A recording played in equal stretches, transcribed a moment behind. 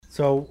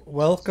So,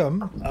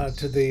 welcome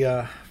to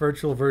the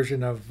virtual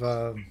version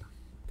of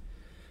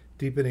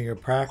Deepening Your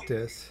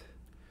Practice.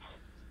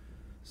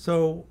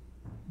 So,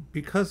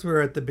 because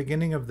we're at the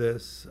beginning of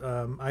this,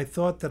 I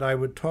thought that I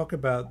would talk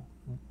about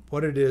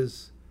what it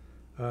is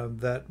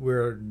that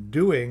we're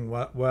doing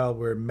while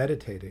we're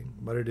meditating,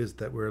 what it is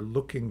that we're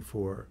looking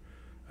for,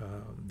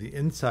 the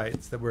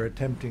insights that we're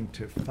attempting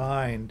to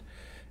find.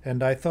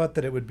 And I thought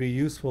that it would be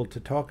useful to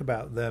talk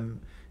about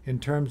them in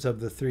terms of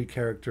the three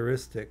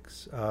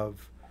characteristics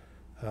of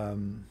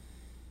um,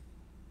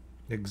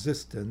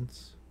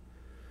 existence,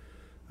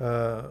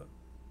 uh,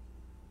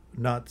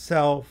 not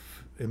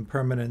self,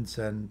 impermanence,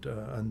 and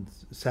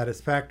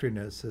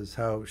unsatisfactoriness, is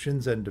how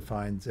Shinzen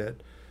defines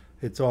it.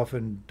 It's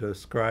often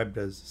described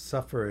as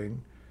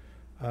suffering.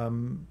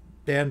 Dan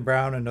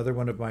Brown, another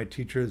one of my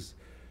teachers,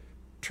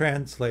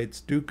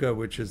 translates dukkha,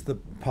 which is the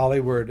Pali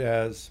word,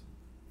 as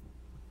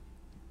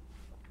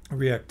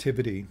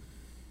reactivity.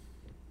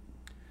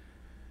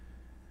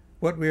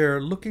 What we are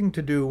looking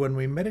to do when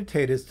we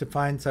meditate is to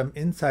find some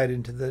insight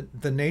into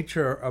the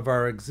nature of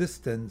our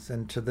existence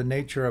and to the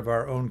nature of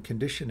our own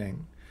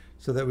conditioning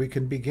so that we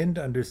can begin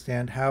to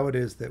understand how it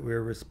is that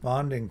we're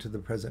responding to the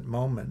present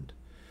moment.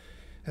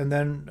 And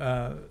then,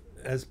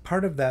 as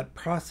part of that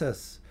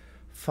process,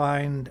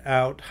 find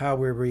out how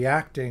we're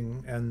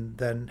reacting and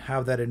then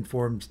how that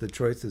informs the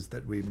choices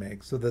that we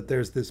make. So that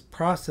there's this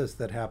process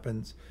that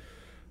happens.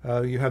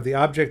 You have the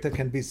object that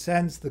can be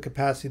sensed, the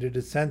capacity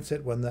to sense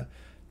it. When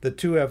the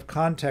two have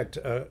contact,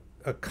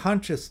 a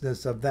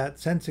consciousness of that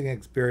sensing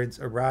experience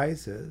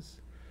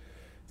arises.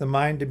 The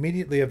mind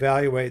immediately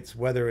evaluates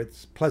whether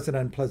it's pleasant,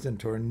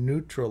 unpleasant, or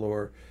neutral,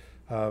 or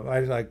I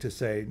like to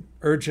say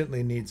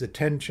urgently needs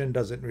attention,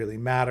 doesn't really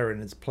matter,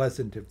 and it's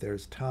pleasant if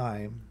there's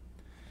time.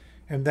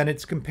 And then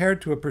it's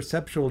compared to a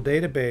perceptual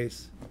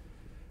database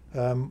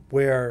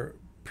where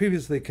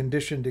previously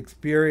conditioned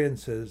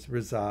experiences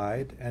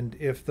reside, and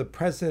if the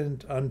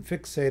present,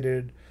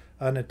 unfixated,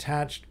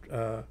 unattached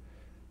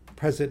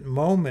present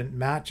moment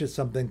matches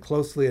something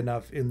closely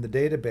enough in the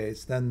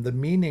database, then the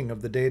meaning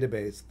of the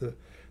database,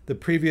 the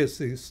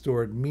previously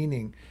stored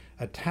meaning,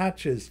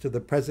 attaches to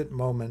the present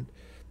moment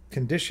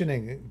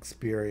conditioning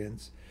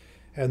experience,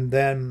 and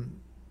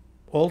then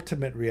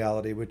ultimate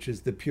reality, which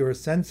is the pure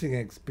sensing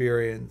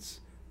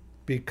experience,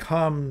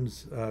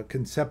 becomes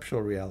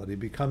conceptual reality,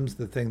 becomes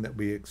the thing that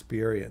we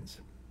experience.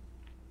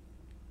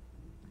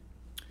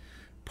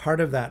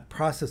 Part of that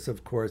process,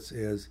 of course,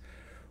 is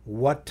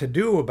what to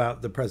do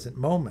about the present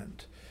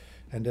moment.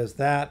 And as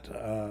that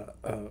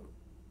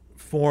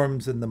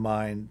forms in the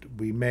mind,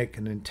 we make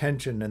an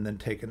intention and then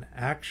take an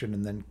action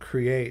and then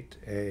create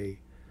a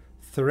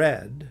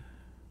thread,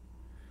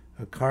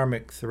 a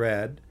karmic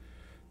thread,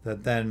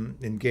 that then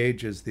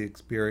engages the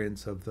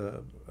experience of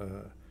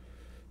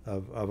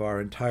of our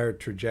entire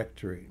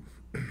trajectory.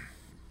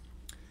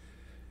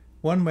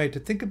 One way to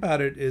think about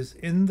it is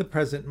in the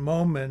present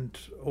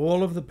moment,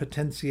 all of the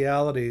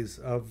potentialities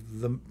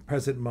of the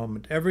present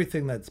moment,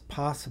 everything that's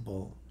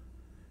possible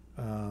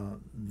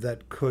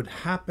that could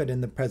happen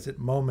in the present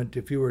moment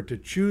if you were to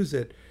choose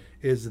it,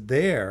 is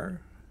there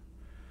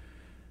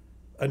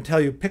until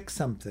you pick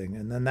something.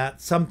 And then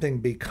that something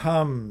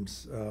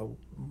becomes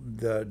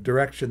the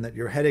direction that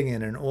you're heading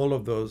in, and all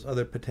of those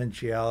other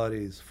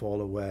potentialities fall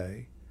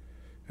away.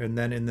 And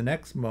then in the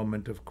next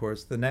moment, of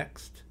course, the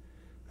next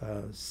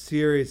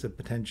series of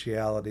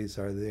potentialities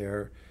are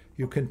there.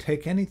 You can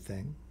take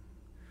anything,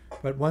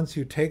 but once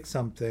you take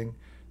something,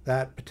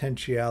 that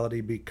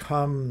potentiality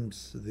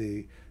becomes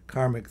the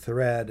karmic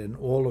thread, and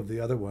all of the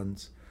other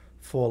ones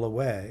fall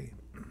away.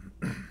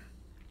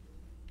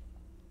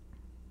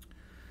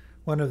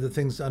 One of the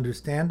things to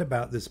understand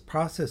about this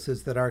process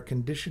is that our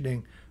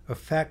conditioning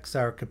affects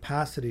our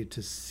capacity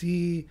to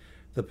see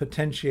the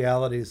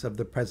potentialities of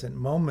the present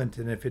moment,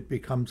 and if it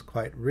becomes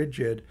quite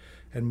rigid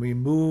and we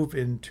move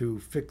into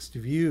fixed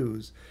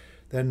views,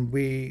 then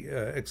we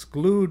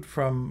exclude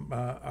from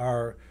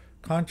our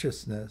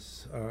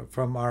consciousness,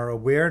 from our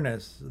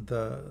awareness,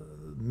 the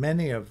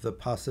many of the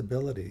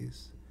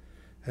possibilities,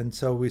 and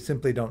so we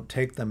simply don't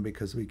take them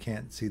because we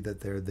can't see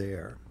that they're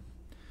there.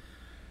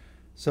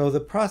 So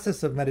the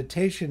process of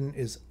meditation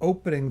is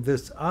opening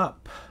this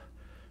up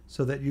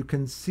so that you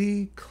can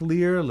see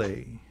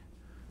clearly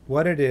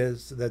what it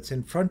is that's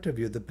in front of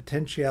you, the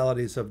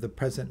potentialities of the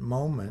present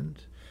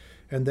moment,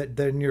 and that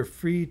then you're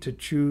free to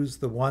choose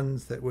the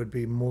ones that would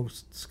be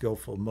most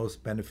skillful,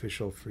 most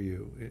beneficial for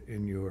you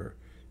in your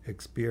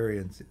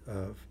experience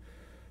of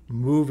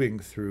moving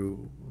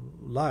through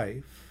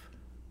life.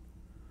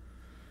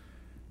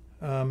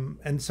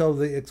 And so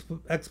the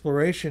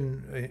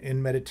exploration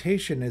in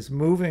meditation is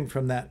moving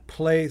from that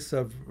place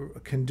of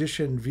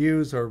conditioned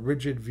views or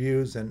rigid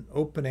views and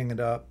opening it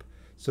up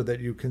so that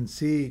you can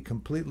see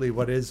completely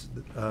what is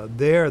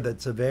there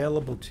that's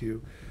available to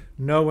you,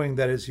 knowing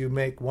that as you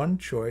make one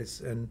choice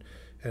and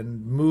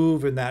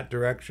move in that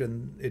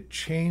direction, it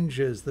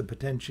changes the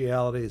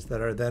potentialities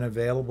that are then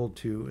available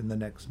to you in the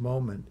next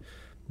moment.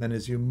 Then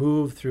as you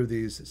move through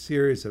these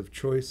series of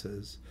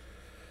choices,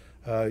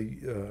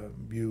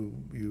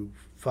 you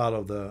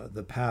follow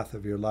the path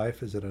of your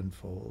life as it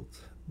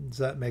unfolds. Is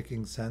that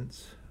making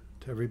sense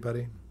to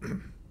everybody?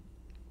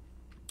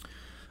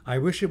 I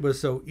wish it was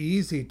so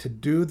easy to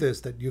do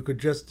this that you could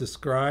just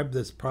describe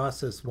this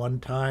process one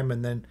time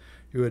and then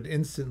you would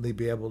instantly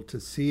be able to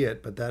see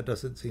it, but that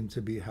doesn't seem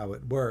to be how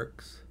it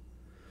works.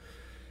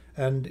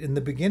 And in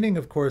the beginning,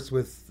 of course,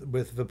 with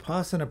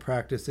Vipassana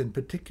practice in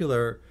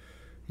particular,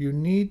 you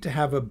need to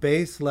have a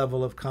base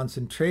level of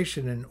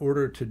concentration in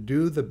order to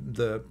do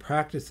the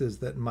practices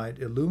that might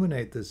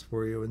illuminate this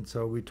for you. And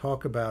so we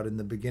talk about in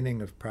the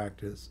beginning of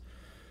practice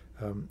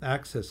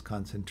access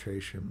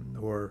concentration,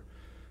 or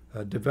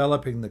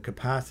developing the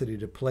capacity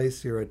to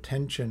place your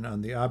attention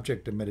on the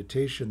object of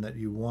meditation that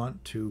you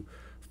want to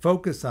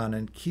focus on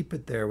and keep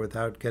it there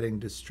without getting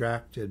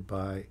distracted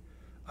by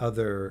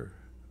other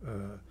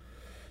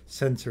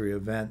sensory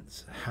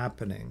events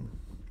happening.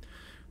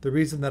 The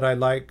reason that I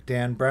like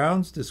Dan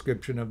Brown's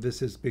description of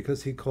this is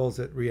because he calls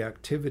it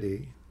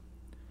reactivity.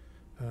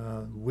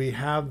 We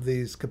have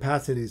these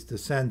capacities to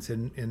sense.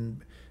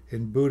 In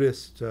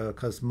Buddhist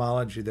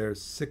cosmology,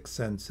 there's 6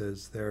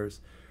 senses. There's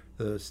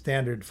the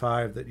standard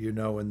 5 that you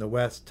know in the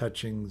West: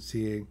 touching,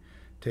 seeing,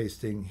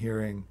 tasting,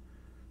 hearing,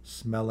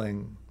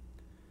 smelling.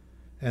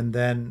 And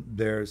then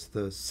there's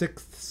the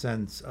 6th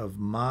sense of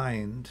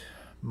mind.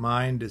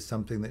 Mind is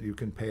something that you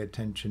can pay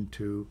attention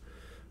to.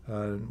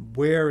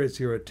 Where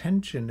is your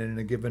attention in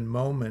a given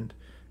moment,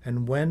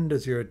 and when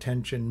does your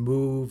attention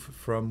move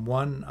from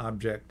one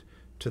object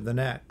to the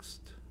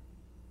next?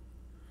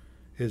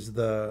 Is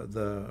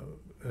the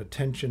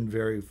attention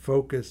very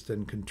focused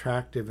and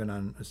contractive and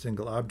on a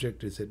single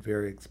object? Is it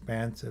very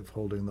expansive,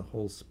 holding the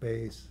whole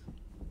space?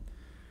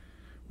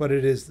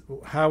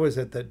 How is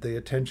it that the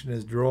attention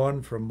is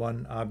drawn from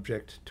one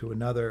object to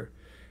another?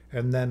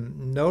 And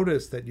then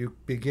notice that you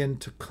begin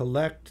to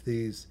collect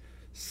these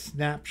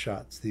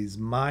snapshots, these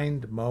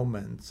mind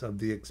moments of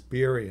the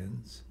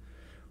experience.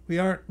 We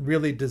aren't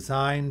really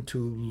designed to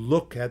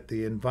look at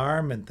the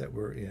environment that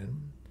we're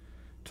in,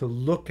 to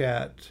look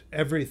at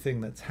everything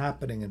that's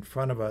happening in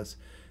front of us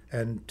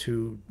and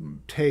to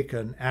take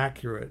an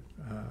accurate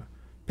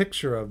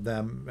picture of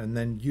them and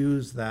then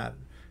use that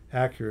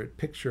accurate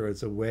picture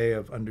as a way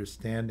of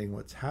understanding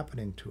what's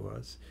happening to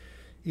us.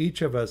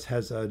 Each of us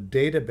has a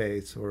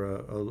database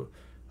or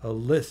a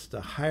list,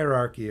 a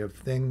hierarchy of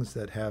things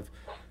that have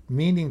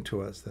meaning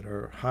to us, that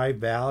are high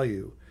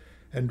value.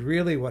 And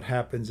really what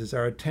happens is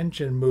our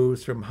attention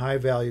moves from high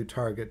value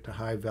target to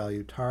high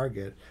value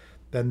target.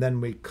 And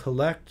then we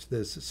collect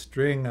this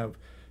string of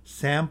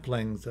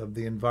samplings of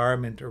the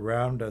environment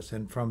around us.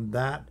 And from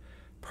that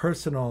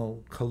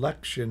personal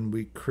collection,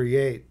 we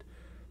create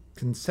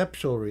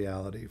conceptual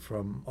reality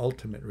from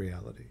ultimate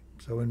reality.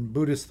 So in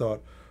Buddhist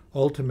thought,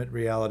 ultimate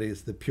reality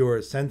is the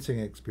pure sensing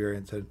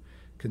experience, and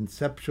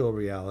conceptual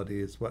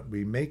reality is what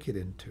we make it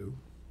into.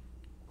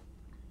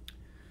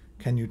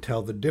 Can you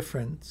tell the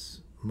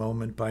difference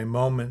moment by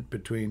moment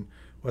between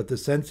what the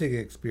sensing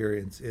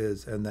experience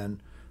is and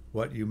then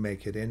what you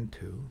make it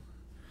into?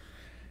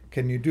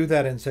 Can you do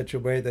that in such a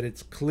way that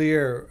it's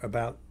clear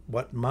about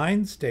what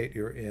mind state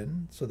you're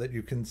in, so that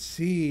you can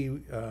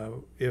see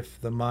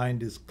if the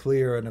mind is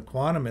clear and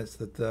equanimous,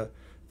 that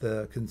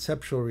the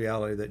conceptual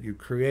reality that you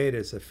create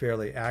is a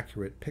fairly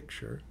accurate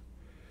picture,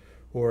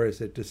 or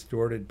is it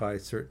distorted by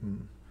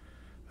certain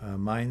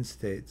mind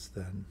states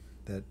then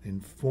that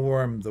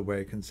inform the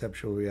way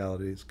conceptual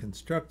reality is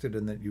constructed,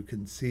 and that you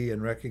can see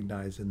and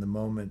recognize in the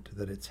moment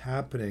that it's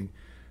happening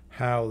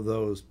how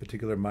those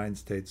particular mind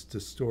states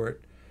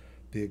distort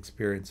the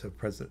experience of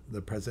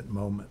the present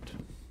moment.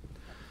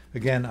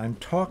 Again, I'm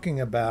talking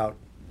about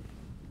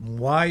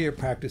why you're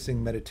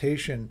practicing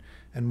meditation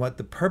and what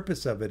the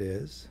purpose of it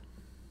is,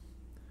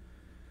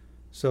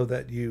 so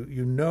that you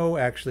know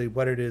actually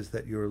what it is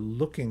that you're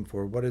looking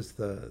for. What is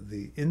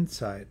the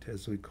insight,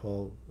 as we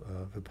call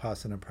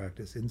Vipassana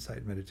practice,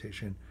 insight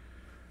meditation.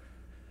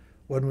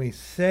 When we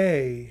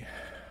say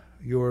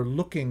you're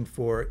looking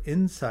for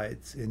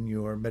insights in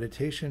your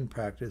meditation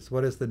practice,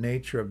 what is the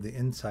nature of the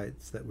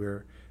insights that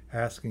we're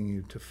asking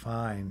you to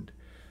find?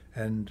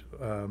 And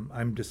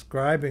I'm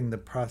describing the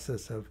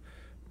process of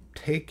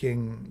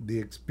taking the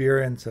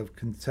experience of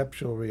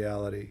conceptual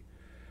reality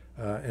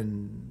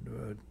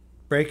and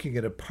breaking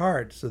it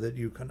apart so that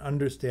you can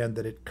understand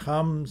that it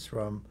comes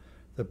from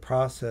the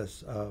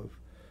process of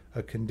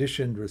a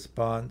conditioned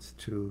response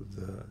to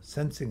the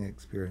sensing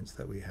experience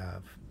that we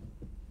have.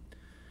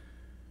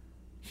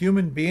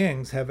 Human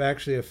beings have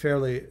actually a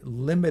fairly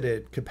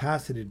limited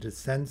capacity to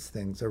sense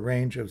things, a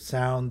range of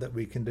sound that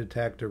we can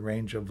detect, a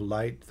range of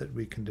light that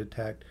we can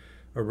detect,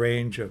 a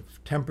range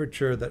of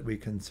temperature that we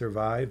can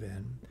survive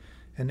in.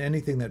 And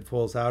anything that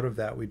falls out of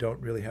that, we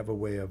don't really have a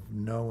way of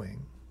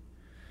knowing.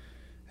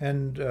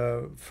 And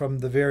from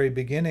the very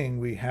beginning,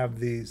 we have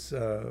these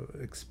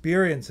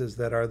experiences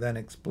that are then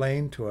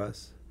explained to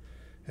us,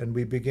 and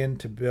we begin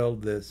to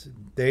build this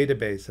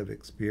database of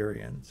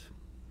experience.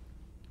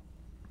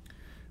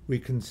 We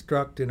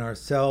construct in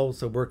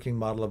ourselves a working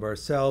model of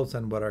ourselves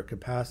and what our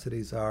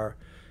capacities are,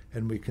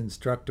 and we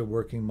construct a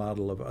working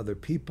model of other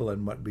people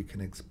and what we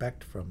can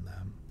expect from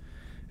them.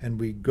 And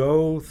we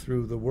go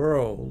through the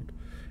world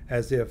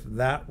as if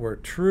that were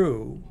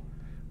true,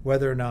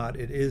 whether or not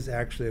it is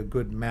actually a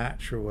good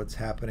match for what's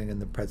happening in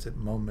the present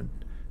moment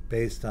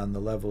based on the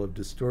level of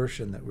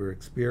distortion that we're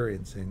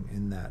experiencing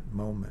in that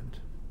moment.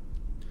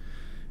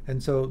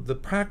 And so the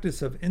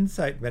practice of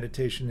insight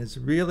meditation is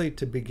really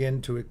to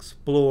begin to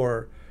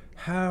explore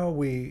how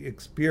we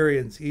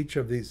experience each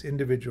of these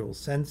individual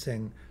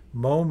sensing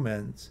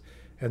moments,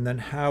 and then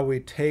how we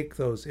take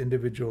those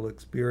individual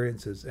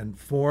experiences and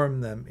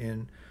form them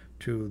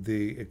into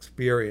the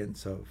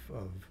experience of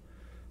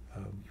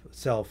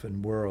self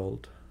and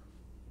world.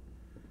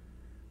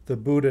 The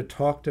Buddha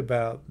talked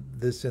about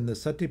this in the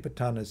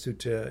Satipatthana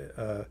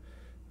Sutta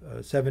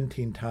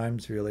 17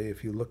 times, really,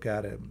 if you look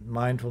at it.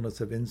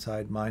 Mindfulness of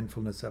inside,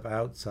 mindfulness of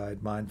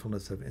outside,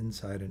 mindfulness of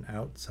inside and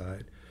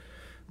outside.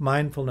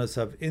 Mindfulness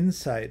of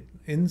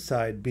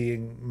inside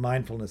being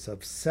mindfulness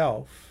of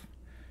self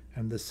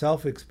and the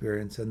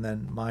self-experience, and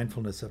then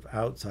mindfulness of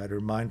outside,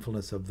 or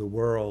mindfulness of the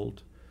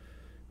world.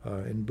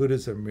 In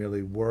Buddhism,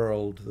 really,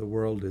 the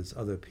world is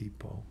other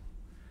people.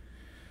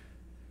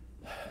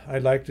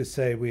 I'd like to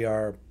say we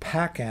are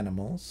pack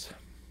animals.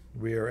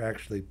 We are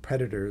actually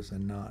predators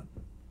and not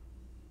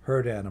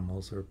herd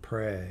animals or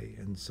prey.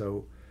 And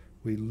so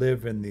we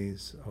live in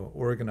these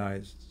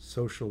organized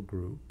social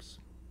groups.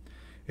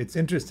 It's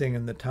interesting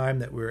in the time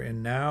that we're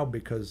in now,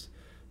 because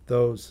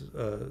those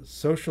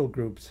social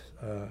groups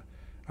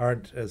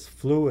aren't as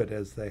fluid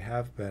as they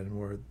have been,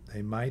 or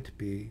they might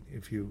be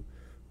if you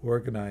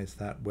organize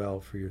that well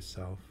for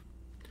yourself.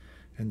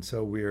 And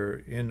so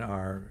we're in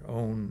our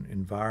own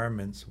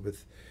environments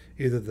with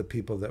either the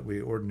people that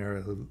we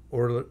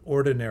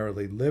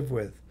ordinarily live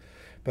with,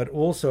 but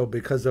also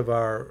because of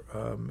our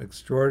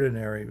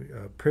extraordinary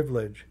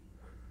privilege,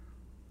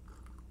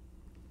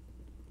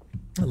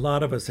 a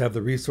lot of us have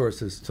the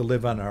resources to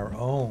live on our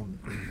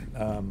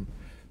own,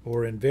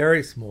 or in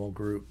very small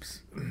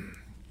groups,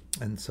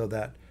 and so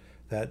that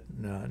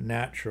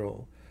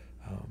natural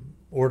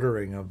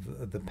ordering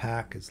of the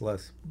pack is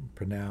less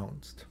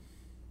pronounced.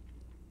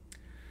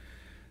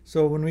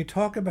 So when we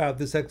talk about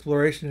this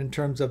exploration in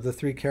terms of the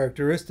three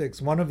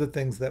characteristics, one of the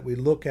things that we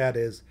look at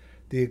is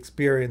the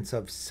experience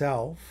of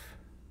self.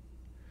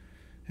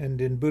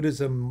 And in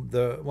Buddhism,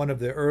 one of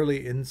the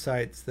early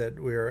insights that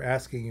we're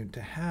asking you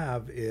to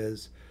have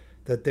is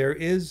that there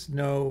is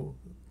no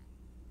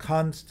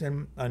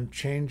constant,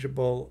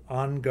 unchangeable,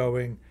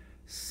 ongoing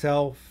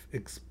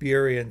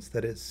self-experience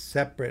that is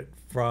separate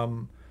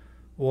from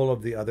all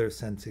of the other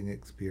sensing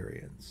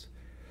experience.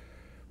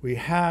 We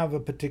have a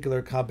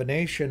particular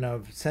combination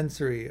of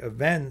sensory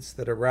events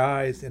that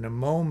arise in a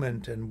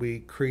moment, and we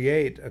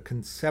create a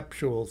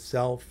conceptual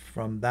self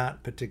from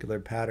that particular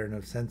pattern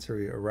of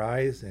sensory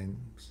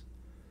arisings.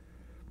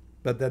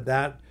 But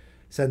that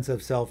sense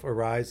of self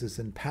arises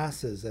and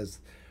passes as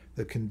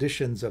the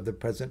conditions of the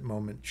present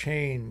moment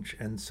change.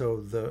 And so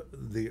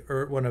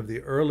one of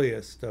the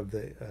earliest of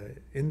the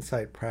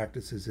insight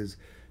practices is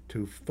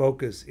to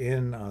focus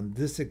in on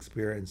this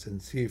experience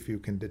and see if you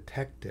can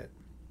detect it,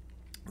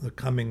 the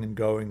coming and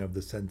going of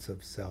the sense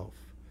of self.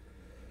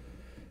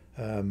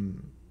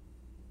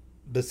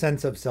 The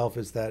sense of self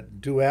is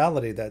that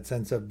duality, that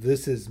sense of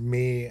this is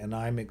me and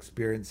I'm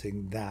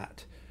experiencing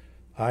that.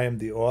 I am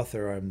the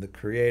author, I'm the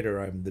creator,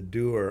 I'm the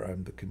doer,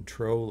 I'm the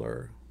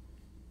controller.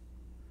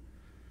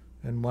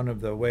 And one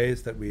of the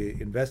ways that we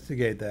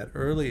investigate that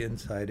early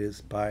insight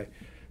is by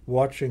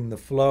watching the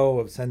flow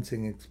of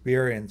sensing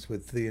experience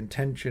with the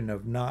intention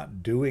of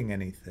not doing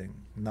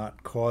anything,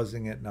 not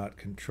causing it, not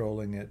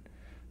controlling it,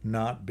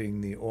 not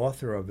being the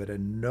author of it,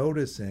 and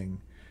noticing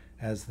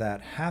as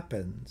that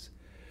happens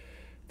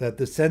that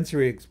the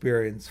sensory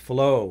experience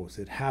flows.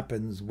 It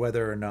happens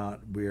whether or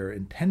not we're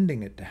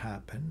intending it to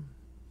happen,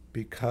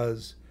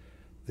 because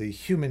the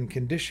human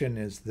condition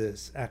is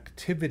this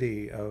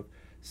activity of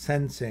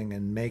sensing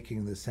and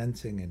making the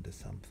sensing into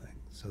something.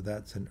 So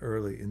that's an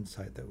early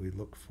insight that we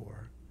look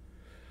for.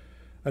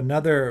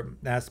 Another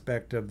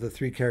aspect of the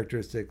three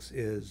characteristics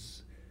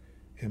is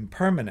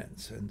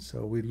impermanence. And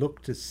so we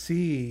look to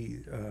see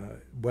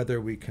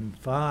whether we can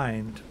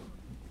find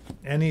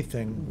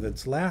anything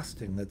that's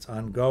lasting, that's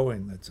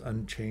ongoing, that's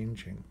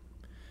unchanging.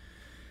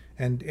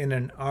 And in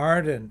an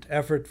ardent,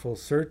 effortful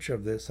search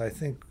of this, I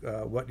think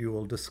what you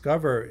will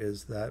discover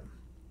is that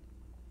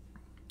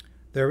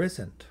there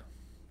isn't.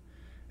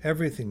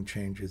 Everything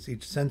changes.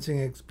 Each sensing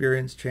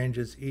experience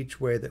changes.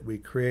 Each way that we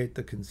create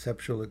the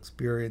conceptual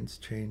experience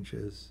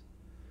changes.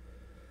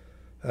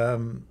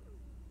 And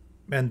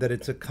that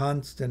it's a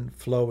constant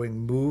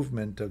flowing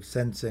movement of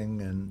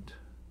sensing and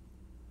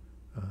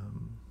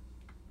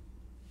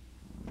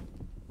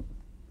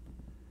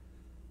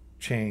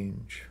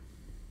change.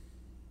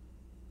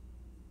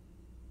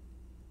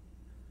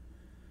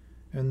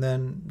 And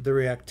then the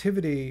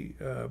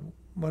reactivity,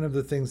 one of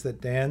the things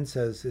that Dan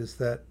says is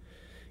that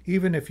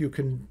even if you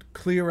can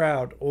clear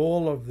out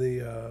all of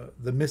the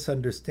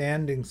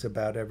misunderstandings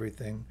about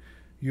everything,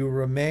 you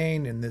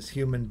remain in this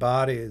human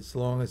body as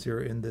long as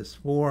you're in this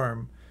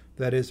form.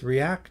 that is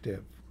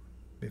reactive.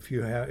 If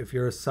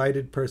you're a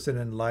sighted person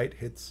and light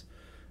hits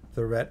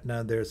the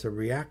retina, there's a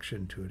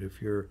reaction to it.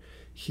 If you're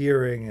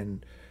hearing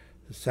and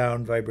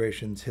sound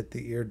vibrations hit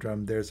the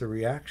eardrum, there's a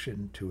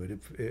reaction to it.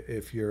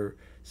 If your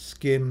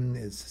skin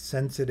is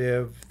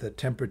sensitive, the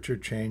temperature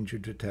change you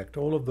detect,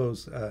 all of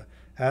those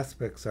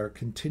aspects are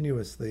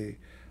continuously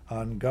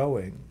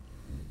ongoing.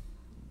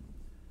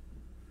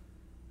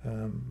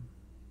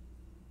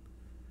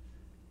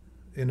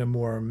 In a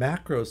more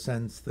macro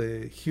sense,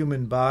 the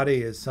human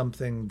body is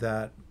something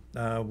that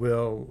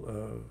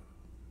will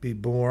be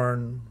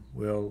born,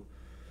 will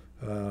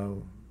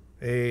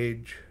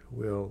age,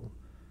 will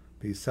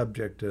be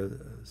subject to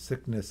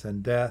sickness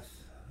and death.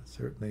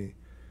 Certainly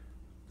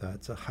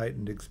that's a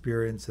heightened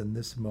experience in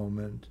this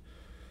moment.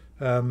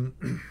 In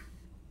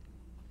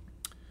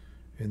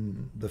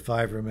the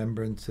five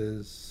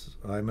remembrances,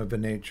 I'm of a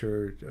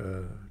nature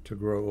to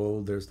grow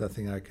old. There's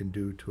nothing I can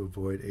do to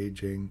avoid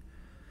aging.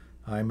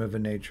 I'm of a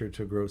nature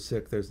to grow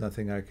sick. There's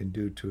nothing I can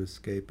do to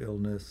escape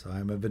illness.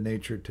 I'm of a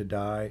nature to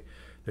die.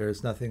 There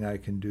is nothing I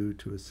can do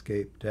to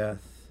escape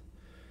death.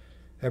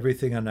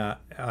 Everything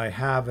I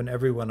have and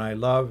everyone I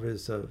love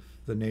is of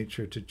the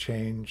nature to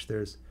change.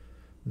 There's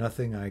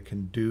nothing I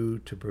can do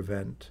to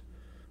prevent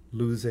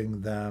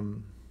losing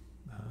them.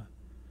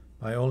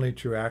 My only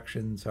true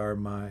actions are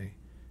my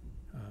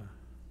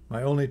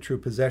only true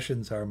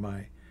possessions are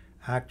my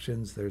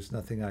actions. There's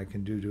nothing I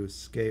can do to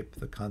escape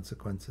the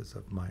consequences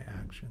of my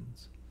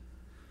actions.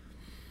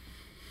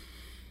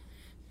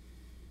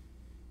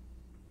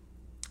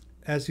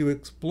 As you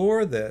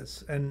explore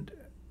this, and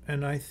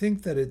I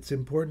think that it's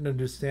important to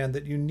understand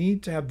that you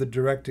need to have the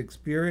direct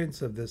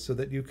experience of this so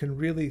that you can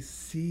really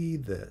see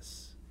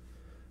this.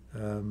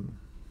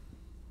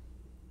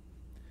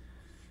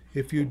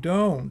 If you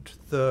don't,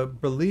 the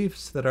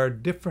beliefs that are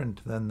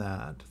different than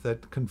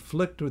that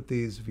conflict with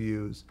these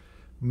views,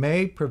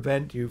 may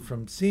prevent you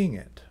from seeing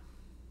it.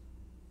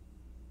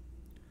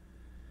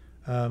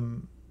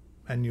 And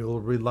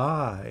you'll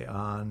rely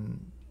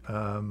on,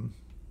 I'm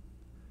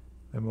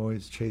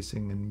always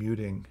chasing and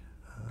muting.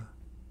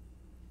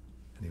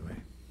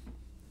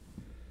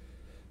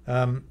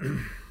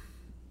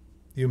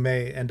 You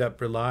may end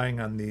up relying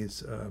on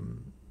these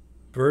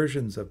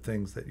versions of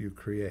things that you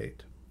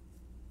create,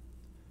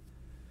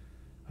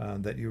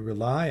 that you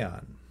rely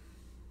on.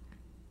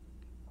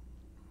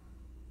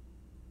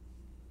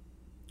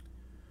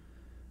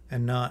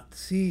 And not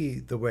see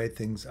the way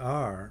things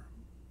are.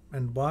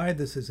 And why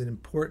this is an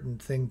important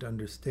thing to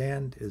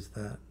understand is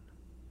that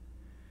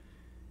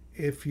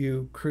if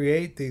you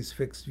create these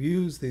fixed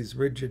views, these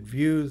rigid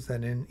views,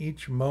 then in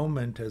each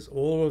moment, as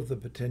all of the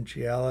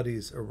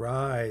potentialities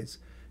arise,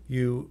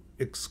 you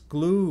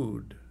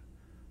exclude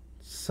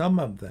some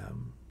of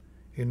them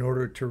in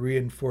order to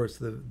reinforce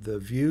the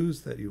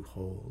views that you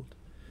hold.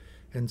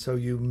 And so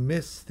you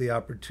miss the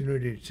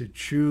opportunity to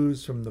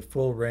choose from the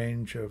full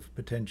range of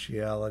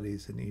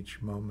potentialities in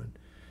each moment,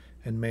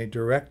 and may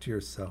direct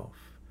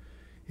yourself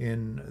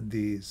in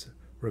these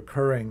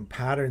recurring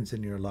patterns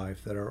in your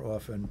life that are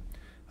often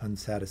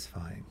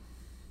unsatisfying.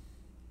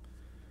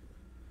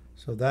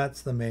 So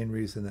that's the main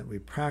reason that we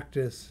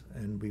practice,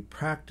 and we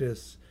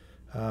practice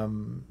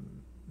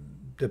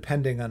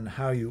depending on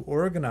how you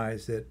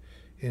organize it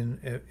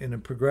in a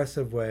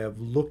progressive way of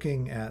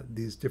looking at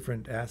these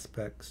different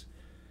aspects,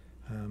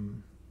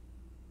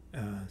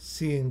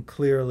 seeing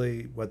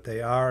clearly what they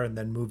are, and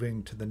then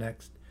moving to the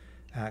next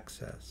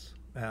access,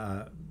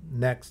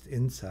 next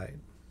insight.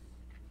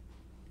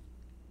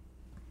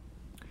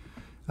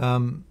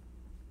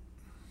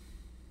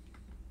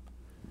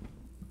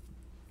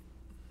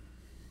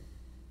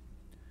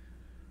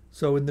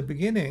 So in the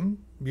beginning,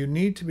 you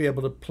need to be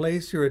able to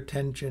place your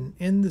attention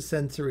in the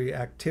sensory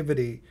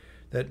activity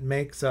that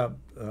makes up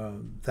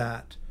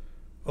that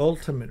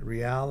ultimate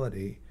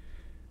reality,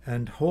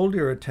 and hold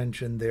your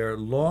attention there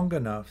long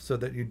enough so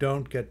that you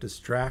don't get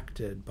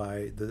distracted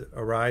by the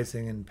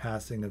arising and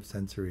passing of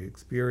sensory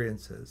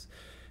experiences.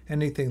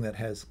 Anything that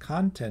has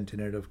content in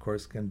it, of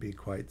course, can be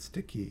quite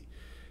sticky.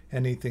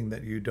 Anything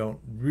that you don't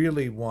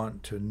really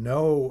want to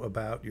know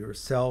about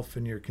yourself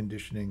and your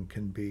conditioning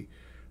can be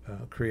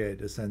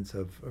create a sense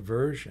of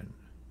aversion.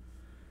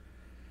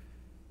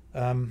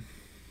 And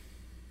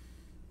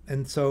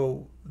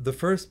so the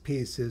first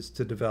piece is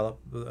to develop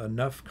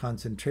enough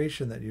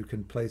concentration that you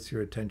can place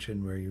your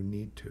attention where you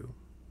need to.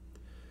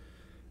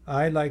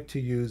 I like to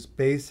use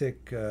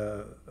basic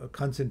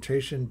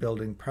concentration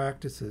building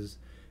practices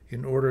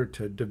in order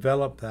to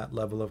develop that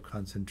level of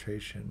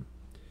concentration.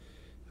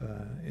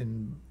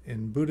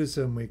 In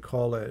Buddhism, we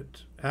call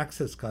it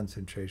access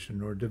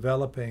concentration, or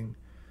developing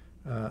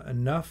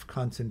enough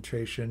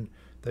concentration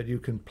that you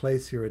can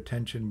place your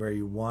attention where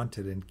you want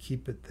it and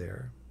keep it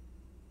there,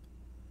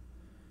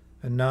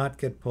 and not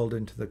get pulled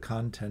into the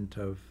content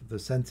of the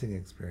sensing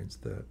experience,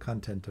 the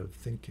content of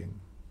thinking,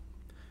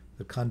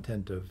 the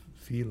content of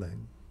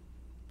feeling.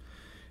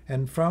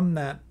 And from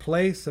that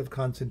place of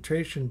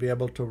concentration, be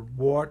able to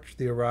watch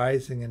the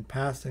arising and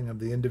passing of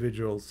the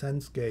individual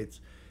sense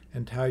gates,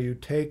 and how you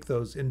take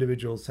those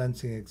individual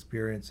sensing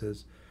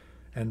experiences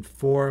and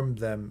form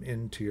them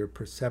into your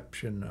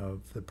perception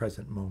of the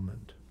present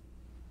moment.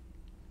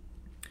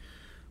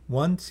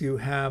 Once you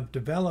have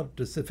developed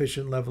a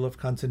sufficient level of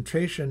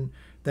concentration,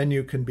 then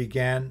you can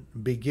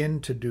begin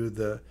to do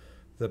the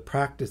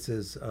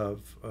practices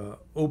of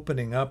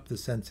opening up the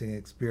sensing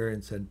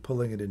experience and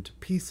pulling it into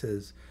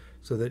pieces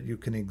so that you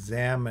can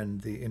examine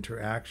the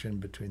interaction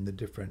between the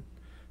different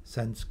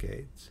sense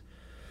gates.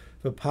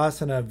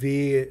 Vipassana,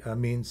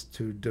 means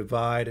to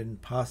divide,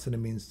 and pasana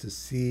means to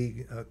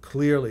see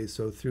clearly.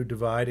 So through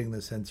dividing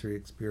the sensory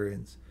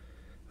experience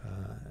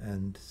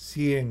and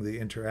seeing the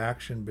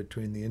interaction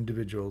between the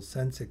individual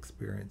sense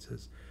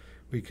experiences,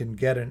 we can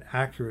get an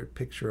accurate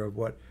picture of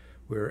what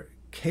we're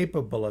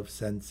capable of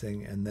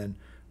sensing and then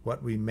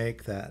what we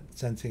make that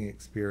sensing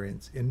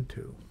experience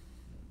into.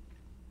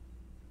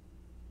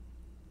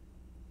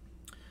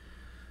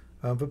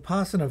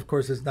 Vipassana, of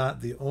course, is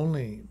not the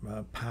only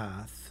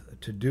path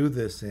to do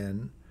this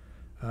in,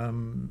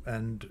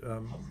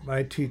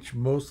 I teach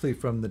mostly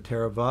from the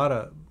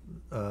Theravada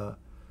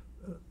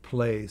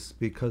place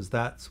because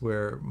that's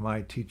where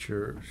my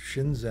teacher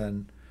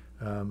Shinzen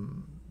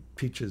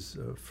teaches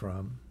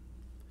from.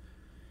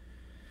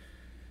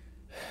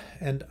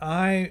 And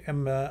I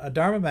am a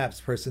Dharma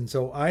Maps person,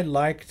 so I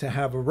like to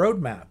have a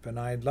roadmap, and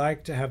I'd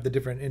like to have the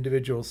different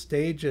individual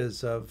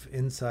stages of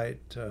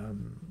insight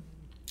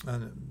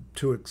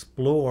to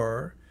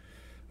explore.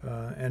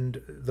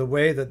 And the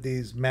way that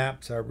these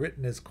maps are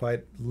written is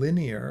quite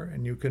linear,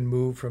 and you can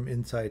move from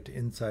insight to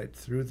insight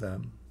through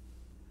them.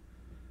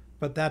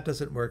 But that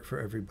doesn't work for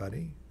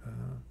everybody.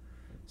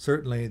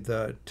 Certainly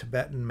the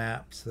Tibetan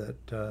maps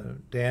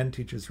that Dan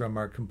teaches from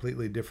are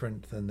completely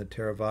different than the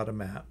Theravada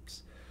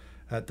maps.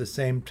 At the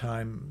same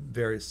time,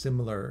 very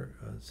similar,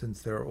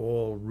 since they're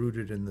all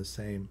rooted in the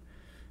same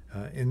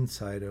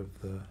insight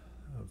of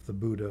the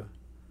Buddha.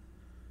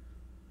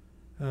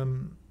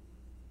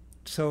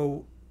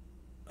 So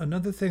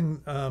another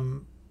thing,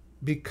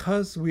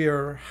 because we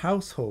are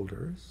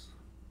householders,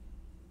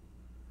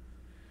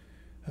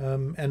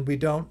 and we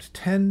don't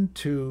tend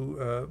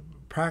to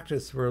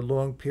practice for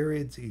long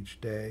periods each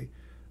day,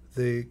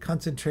 the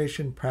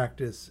concentration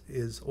practice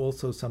is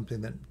also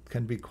something that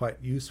can be quite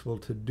useful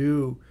to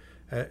do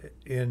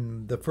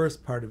in the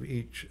first part of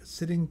each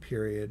sitting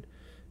period,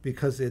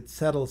 because it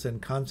settles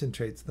and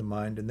concentrates the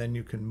mind, and then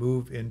you can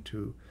move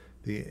into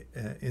the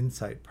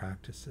insight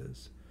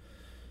practices.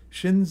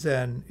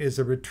 Shinzen is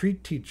a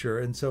retreat teacher,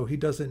 and so he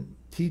doesn't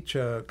teach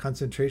a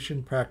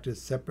concentration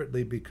practice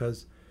separately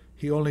because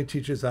he only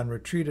teaches on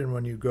retreat, and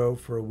when you go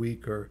for a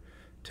week or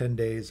 10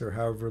 days or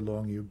however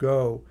long you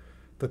go,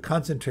 the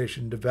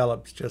concentration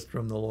develops just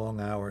from the long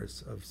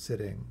hours of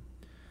sitting.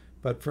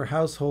 But for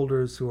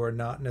householders who are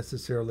not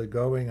necessarily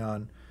going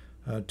on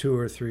 2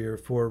 or 3 or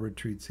 4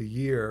 retreats a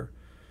year,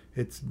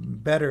 it's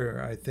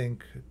better, I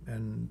think,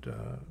 and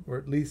or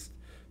at least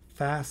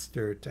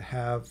faster to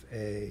have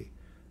a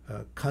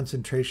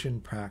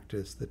concentration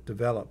practice that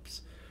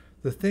develops.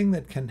 The thing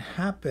that can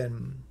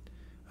happen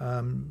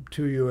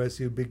to you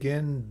as you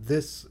begin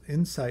this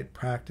insight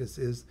practice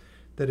is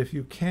that if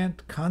you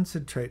can't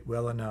concentrate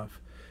well enough,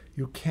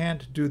 you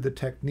can't do the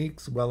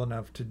techniques well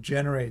enough to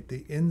generate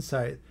the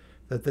insight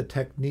that the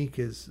technique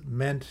is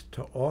meant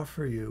to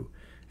offer you,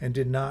 and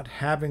in not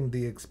having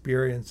the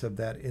experience of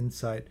that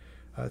insight,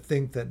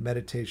 think that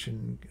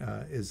meditation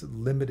is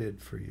limited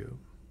for you.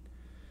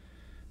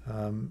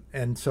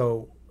 And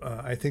so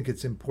I think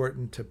it's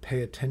important to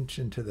pay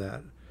attention to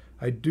that.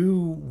 I do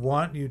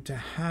want you to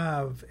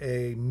have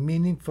a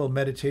meaningful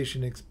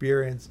meditation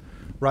experience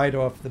right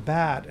off the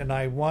bat, and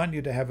I want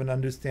you to have an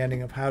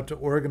understanding of how to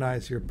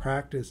organize your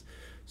practice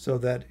so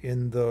that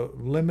in the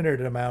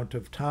limited amount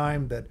of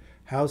time that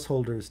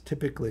householders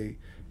typically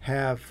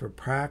have for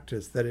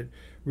practice, that it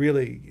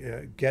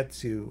really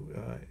gets you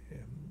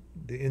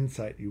the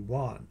insight you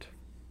want.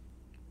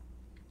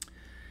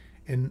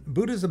 In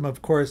Buddhism,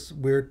 of course,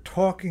 we're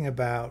talking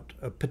about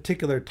a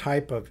particular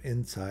type of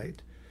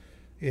insight.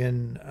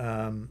 In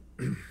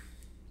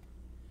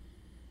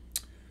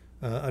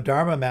a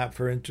Dharma map,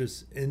 for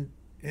instance,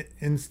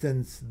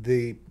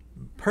 the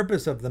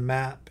purpose of the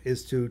map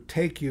is to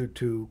take you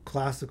to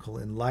classical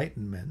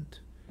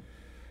enlightenment.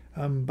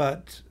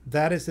 But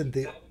that isn't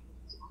the...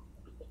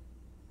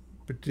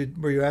 But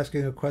were you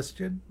asking a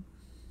question?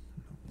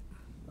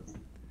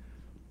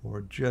 Or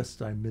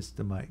just I missed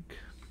the mic?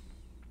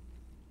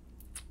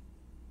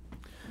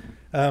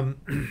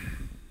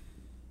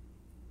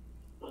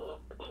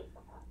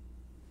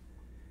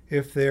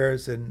 If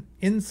there's an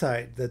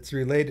insight that's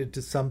related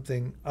to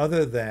something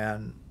other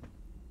than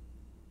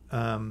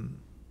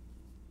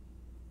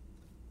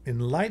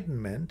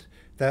enlightenment,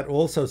 that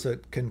also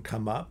can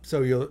come up.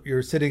 So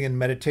you're sitting in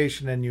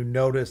meditation and you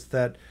notice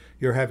that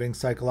you're having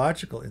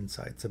psychological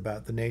insights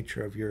about the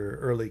nature of your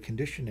early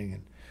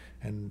conditioning,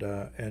 and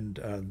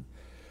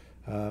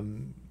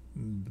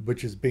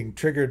which is being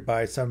triggered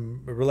by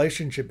some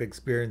relationship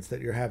experience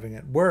that you're having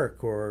at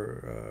work,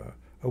 or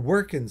a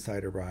work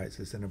insight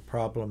arises in a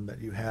problem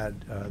that you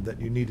had that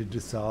you needed to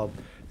solve,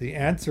 the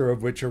answer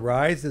of which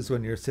arises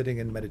when you're sitting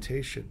in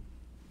meditation.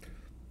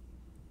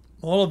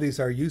 All of these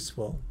are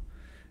useful,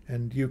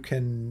 and you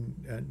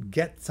can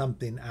get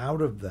something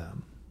out of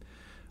them.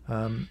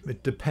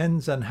 It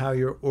depends on how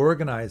you're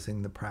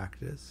organizing the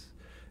practice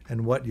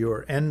and what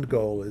your end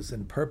goal is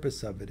and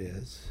purpose of it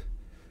is.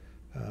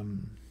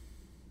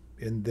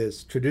 In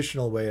this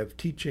traditional way of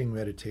teaching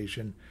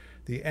meditation,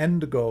 the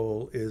end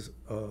goal is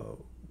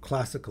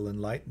classical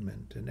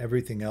enlightenment, and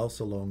everything else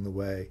along the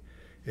way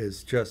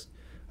is just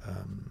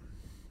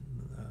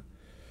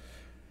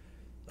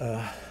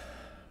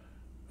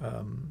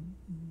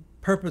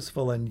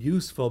purposeful and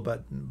useful,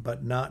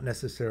 but not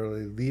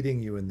necessarily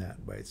leading you in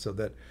that way. So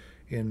that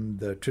in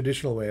the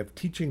traditional way of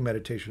teaching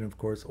meditation, of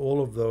course,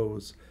 all of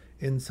those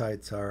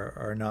insights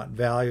are not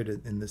valued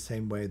in the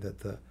same way that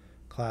the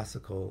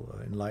classical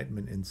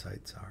enlightenment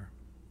insights are.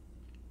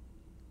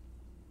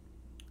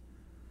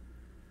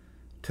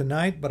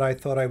 Tonight, what I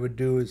thought I would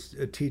do is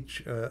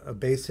teach a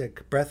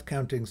basic breath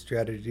counting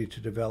strategy to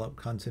develop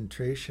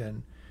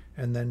concentration,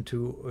 and then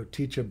to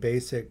teach a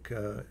basic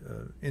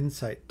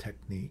insight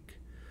technique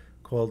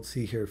called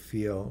See, Hear,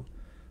 Feel.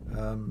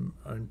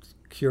 I'm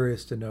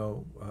curious to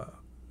know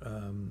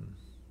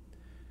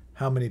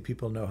how many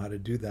people know how to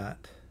do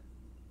that.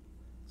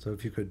 So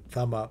if you could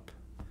thumb up,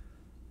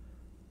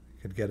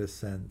 you could get a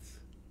sense.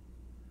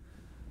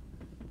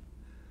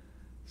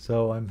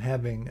 So I'm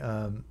having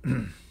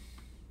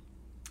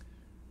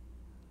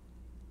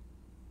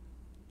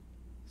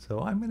so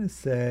I'm going to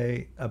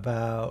say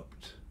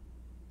about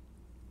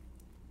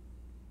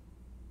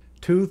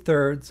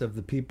 2/3 of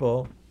the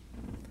people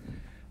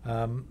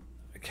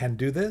can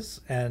do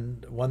this,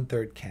 and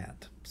 1/3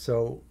 can't.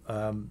 So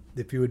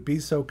if you would be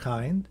so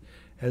kind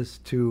as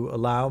to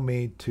allow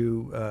me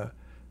to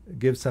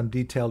give some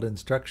detailed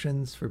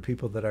instructions for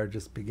people that are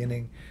just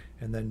beginning,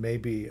 and then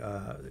maybe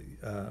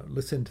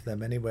listen to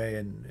them anyway,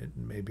 and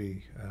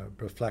maybe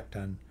reflect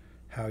on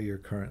how you're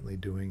currently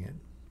doing it.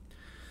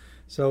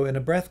 So in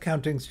a breath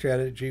counting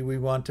strategy, we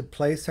want to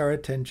place our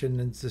attention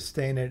and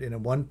sustain it in a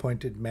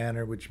one-pointed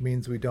manner, which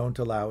means we don't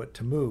allow it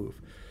to move.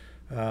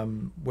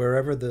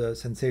 Wherever the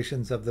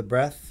sensations of the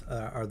breath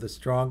are the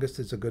strongest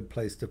is a good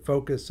place to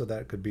focus. So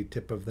that could be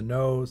tip of the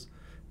nose,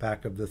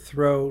 back of the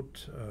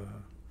throat,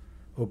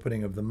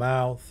 opening of the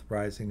mouth,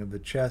 rising of the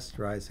chest,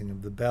 rising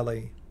of the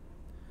belly.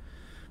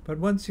 But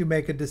once you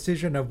make a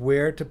decision of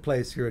where to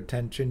place your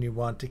attention, you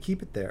want to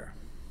keep it there.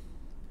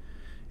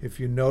 If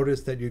you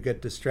notice that you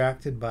get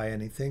distracted by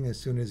anything, as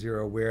soon as you're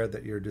aware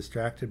that you're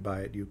distracted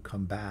by it, you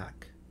come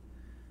back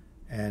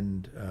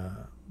and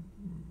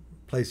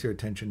place your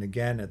attention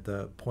again at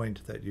the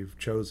point that you've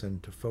chosen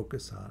to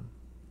focus on.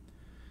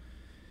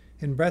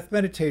 In breath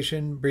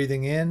meditation,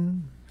 breathing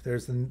in,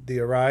 there's the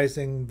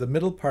arising, the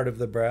middle part of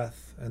the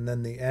breath, and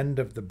then the end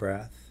of the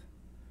breath.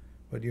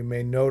 What you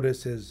may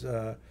notice is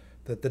that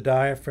the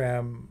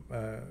diaphragm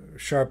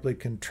sharply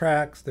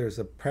contracts. There's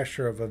a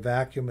pressure of a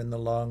vacuum in the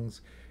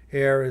lungs.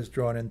 Air is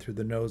drawn in through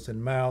the nose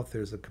and mouth.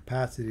 There's a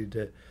capacity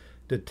to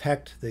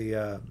detect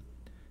the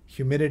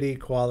humidity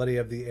quality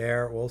of the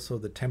air, also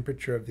the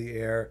temperature of the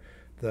air.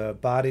 The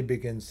body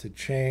begins to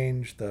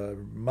change. The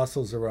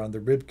muscles around the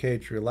rib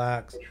cage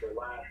relax.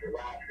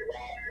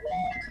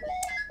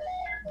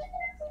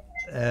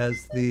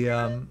 As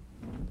the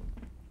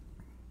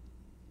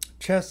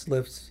chest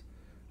lifts,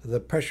 the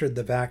pressure of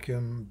the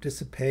vacuum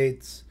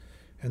dissipates,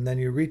 and then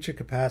you reach a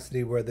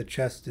capacity where the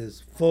chest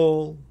is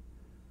full.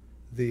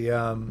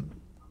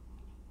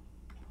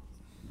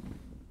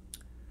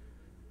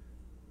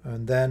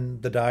 And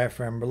then the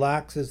diaphragm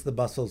relaxes, the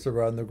muscles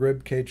around the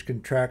rib cage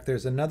contract.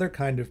 There's another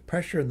kind of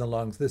pressure in the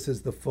lungs. This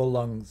is the full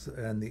lungs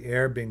and the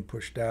air being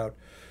pushed out.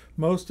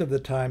 Most of the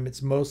time,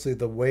 it's mostly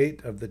the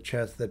weight of the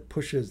chest that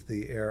pushes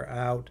the air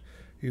out.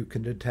 You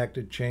can detect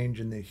a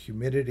change in the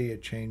humidity, a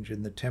change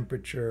in the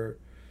temperature.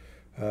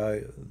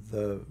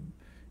 The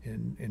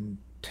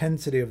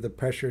intensity of the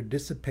pressure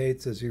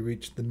dissipates as you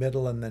reach the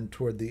middle, and then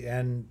toward the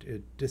end,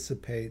 it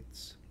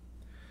dissipates.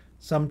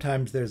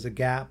 Sometimes there's a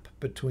gap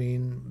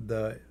between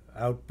the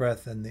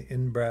out-breath and the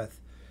in-breath.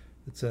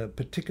 It's a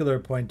particular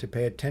point to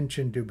pay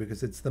attention to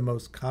because it's the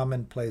most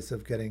common place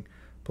of getting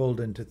pulled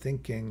into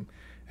thinking,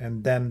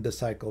 and then the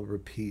cycle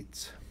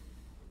repeats.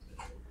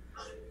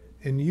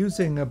 In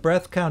using a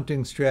breath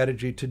counting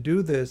strategy to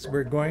do this,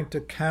 we're going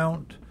to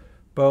count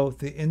both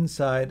the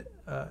inside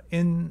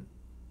in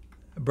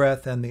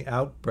breath and the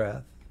out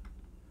breath.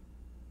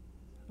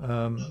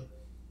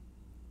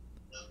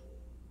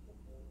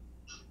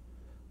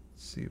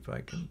 See if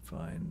I can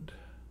find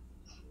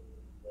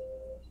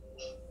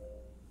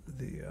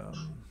the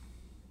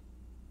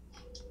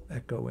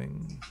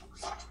echoing.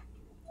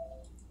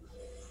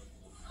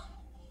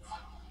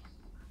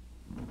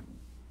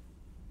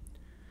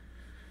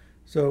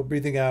 So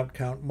breathing out,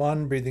 count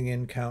 1, breathing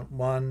in, count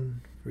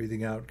 1,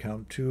 breathing out,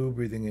 count 2,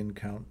 breathing in,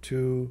 count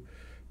 2,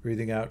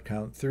 breathing out,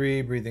 count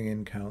 3, breathing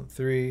in, count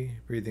 3,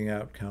 breathing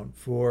out, count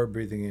 4,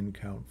 breathing in,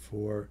 count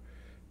 4,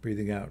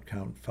 breathing out,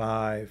 count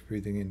 5,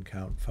 breathing in,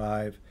 count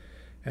 5,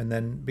 and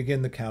then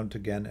begin the count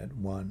again at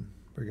 1.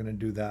 We're going to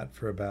do that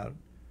for about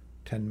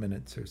 10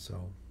 minutes or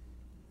so.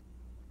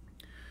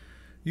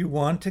 You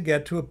want to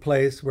get to a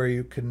place where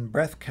you can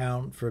breath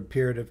count for a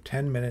period of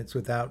 10 minutes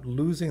without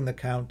losing the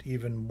count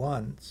even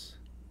once.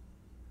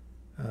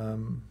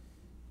 And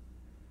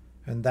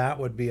that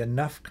would be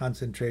enough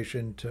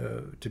concentration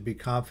to be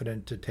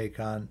confident to take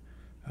on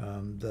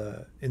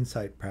the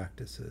insight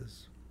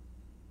practices.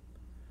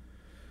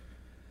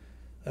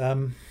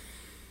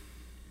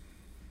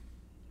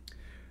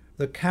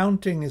 The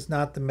counting is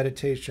not the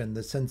meditation.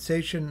 The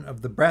sensation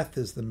of the breath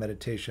is the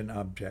meditation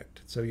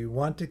object. So you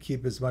want to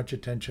keep as much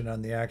attention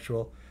on the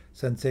actual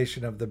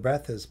sensation of the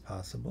breath as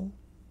possible,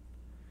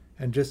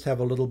 and just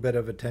have a little bit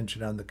of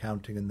attention on the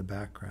counting in the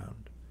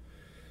background.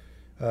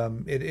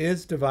 It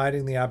is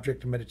dividing the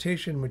object of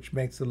meditation, which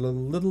makes it a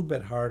little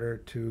bit harder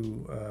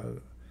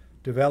to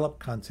develop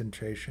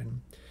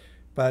concentration.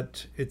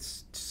 But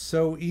it's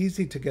so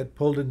easy to get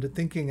pulled into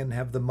thinking and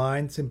have the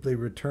mind simply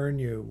return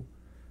you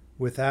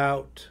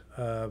without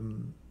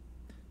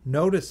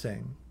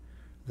noticing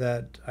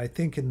that. I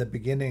think in the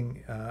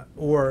beginning,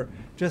 or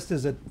just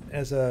as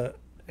a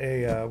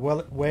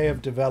way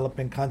of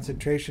developing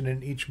concentration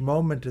in each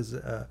moment,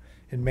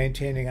 in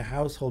maintaining a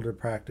householder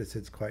practice,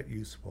 it's quite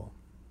useful.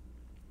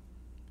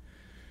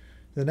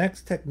 The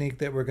next technique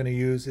that we're going to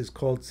use is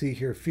called See,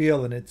 Hear,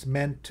 Feel, and it's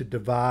meant to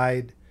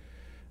divide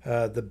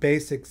the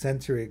basic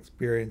sensory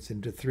experience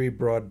into three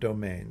broad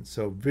domains.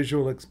 So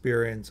visual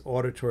experience,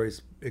 auditory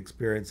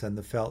experience, and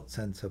the felt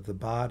sense of the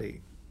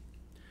body.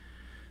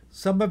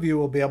 Some of you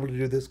will be able to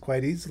do this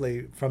quite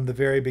easily from the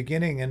very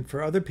beginning, and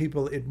for other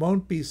people it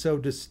won't be so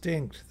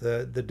distinct,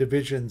 the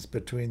divisions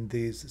between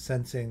these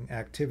sensing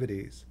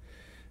activities.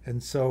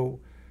 And so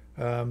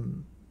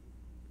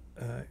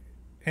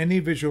any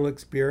visual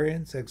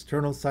experience,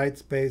 external sight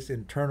space,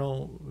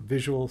 internal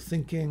visual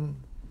thinking.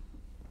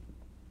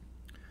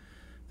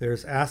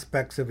 There's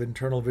aspects of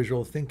internal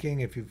visual thinking,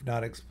 if you've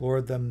not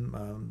explored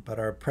them, but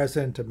are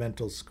present: a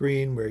mental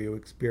screen where you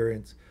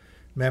experience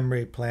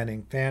memory,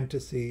 planning,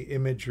 fantasy,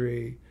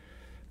 imagery,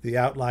 the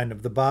outline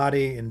of the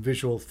body. In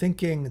visual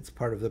thinking, it's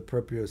part of the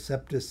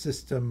proprioceptus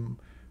system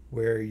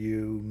where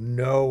you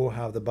know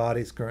how the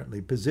body's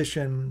currently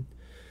positioned.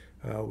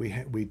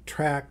 We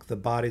track the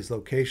body's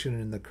location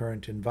in the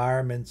current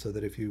environment, so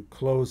that if you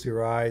close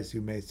your eyes,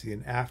 you may see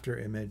an after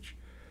image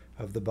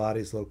of the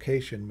body's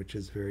location, which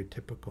is very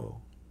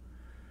typical.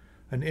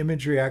 An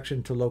image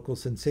reaction to local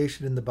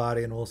sensation in the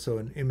body, and also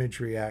an image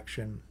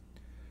reaction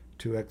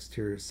to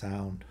exterior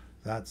sound.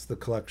 That's the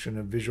collection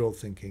of visual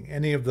thinking.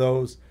 Any of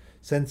those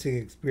sensing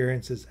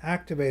experiences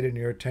activated and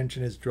your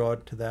attention is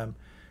drawn to them,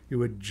 you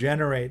would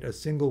generate a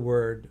single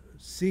word,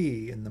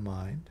 see, in the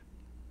mind.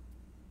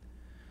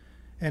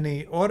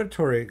 Any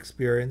auditory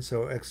experience,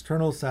 so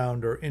external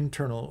sound or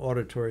internal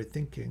auditory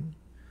thinking.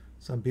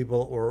 Some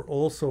people are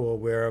also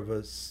aware of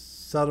a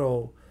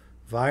subtle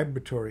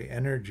vibratory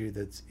energy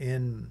that's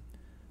in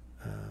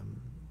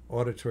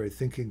auditory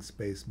thinking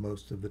space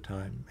most of the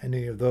time.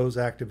 Any of those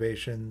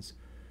activations,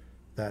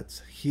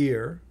 that's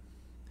here.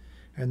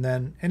 And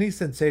then any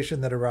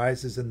sensation that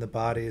arises in the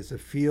body is a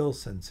feel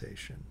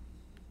sensation.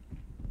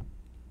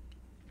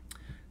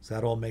 Is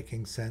that all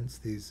making sense,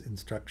 these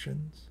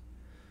instructions?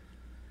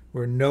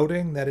 We're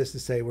noting, that is to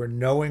say, we're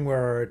knowing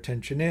where our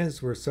attention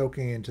is, we're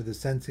soaking into the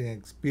sensing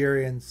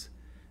experience,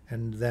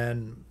 and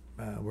then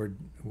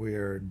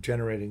we're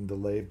generating the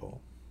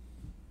label.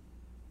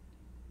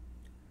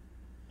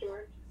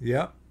 George?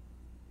 Yep.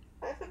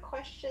 I have a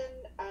question.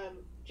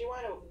 Do you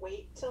want to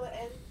wait till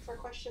the end for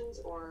questions,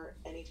 or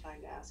any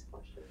time to ask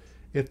questions?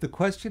 If the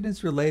question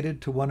is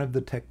related to one of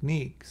the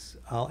techniques,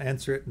 I'll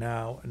answer it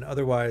now, and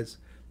otherwise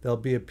there'll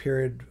be a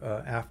period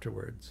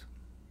afterwards.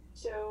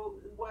 So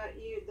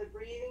the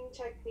breathing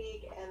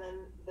technique and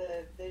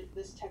then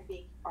this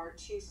technique are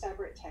two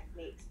separate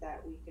techniques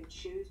that we can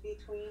choose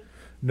between?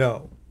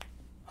 No,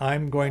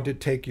 I'm going to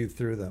take you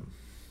through them.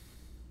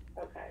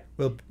 Okay.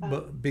 We'll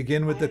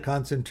begin with the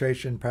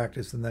concentration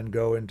practice and then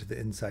go into the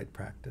insight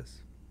practice.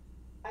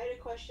 I had a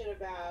question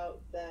about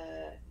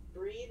the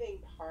breathing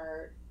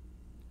part.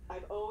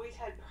 I've always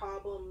had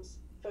problems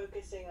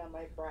focusing on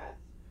my breath,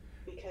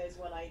 because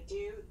when I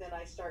do, then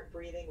I start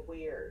breathing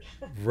weird.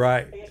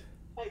 Right.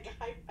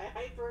 I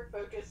hyper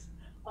focus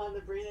on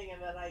the breathing,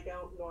 and then I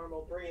don't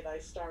normal breathe. I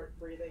start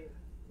breathing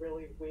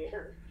really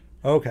weird.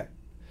 Okay.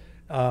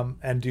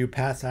 And do you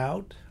pass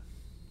out?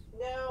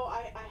 No,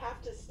 I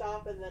have to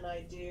stop, and then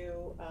I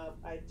do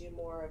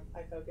more of,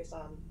 I focus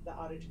on the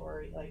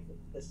auditory, like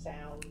the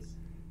sounds,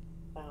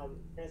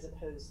 as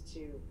opposed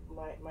to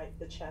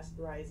the chest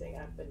rising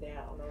up and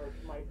down, or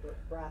my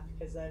breath,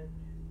 because then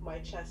my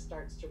chest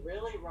starts to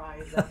really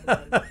rise up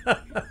and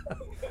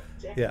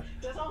then yeah.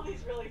 does all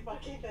these really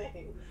funky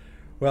things.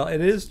 Well,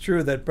 it is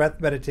true that breath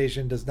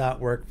meditation does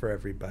not work for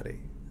everybody.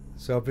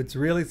 So if it's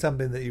really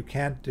something that you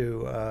can't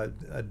do,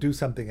 do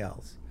something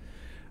else.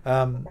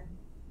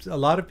 A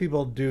lot of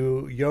people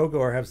do yoga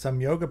or have some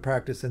yoga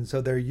practice, and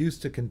so they're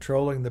used to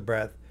controlling the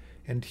breath.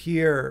 And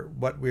here,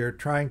 what we're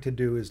trying to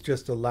do is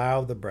just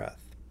allow the breath.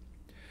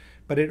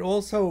 But it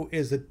also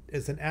is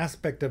an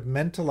aspect of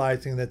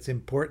mentalizing that's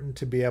important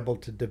to be able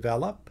to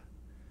develop.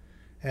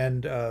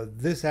 And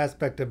this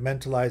aspect of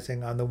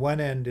mentalizing on the one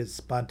end is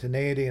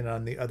spontaneity, and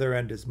on the other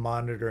end is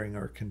monitoring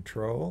or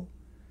control.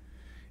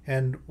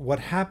 And what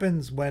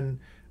happens when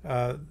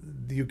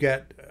you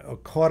get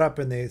caught up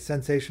in the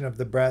sensation of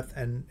the breath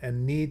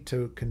and need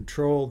to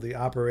control the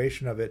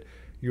operation of it,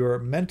 your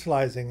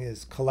mentalizing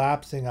is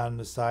collapsing on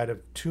the side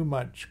of too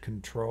much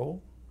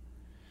control.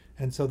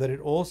 And so that it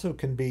also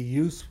can be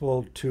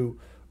useful to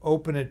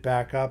open it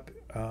back up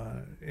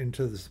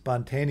into the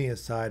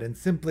spontaneous side and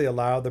simply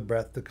allow the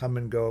breath to come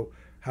and go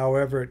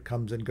however it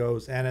comes and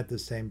goes, and at the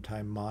same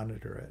time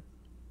monitor it.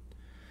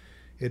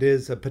 It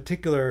is a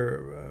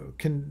particular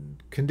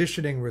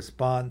conditioning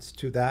response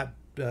to that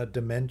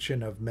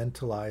dimension of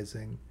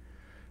mentalizing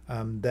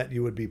that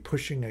you would be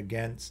pushing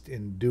against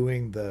in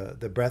doing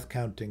the breath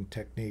counting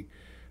technique.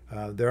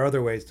 There are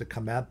other ways to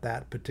come at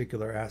that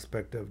particular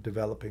aspect of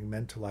developing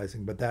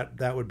mentalizing, but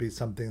that would be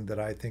something that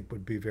I think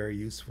would be very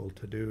useful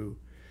to do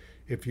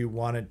if you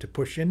wanted to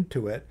push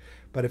into it.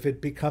 But if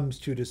it becomes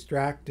too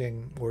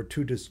distracting or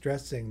too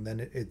distressing,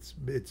 then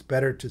it's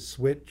better to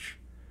switch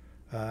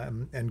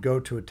and go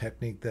to a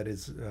technique that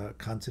is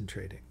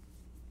concentrating.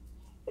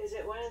 Is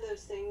it one of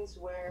those things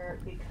where,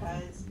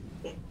 because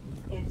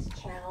it's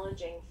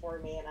challenging for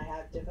me and I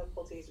have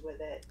difficulties with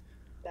it,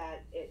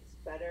 that it's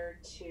better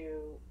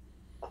to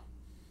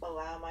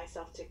allow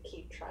myself to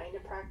keep trying to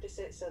practice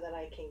it so that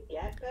I can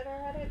get better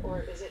at it?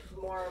 Or is it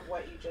more of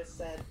what you just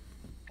said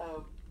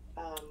of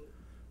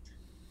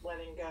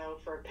letting go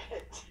for a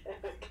bit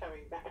and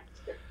coming back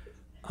to it?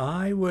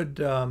 I would,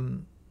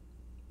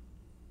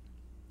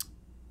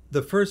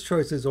 the first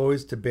choice is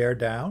always to bear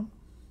down,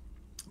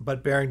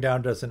 but bearing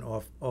down doesn't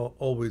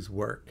always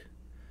work.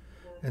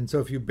 Mm-hmm. And so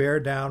if you bear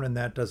down and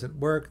that doesn't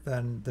work,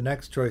 then the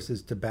next choice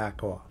is to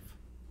back off.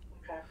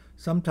 Okay.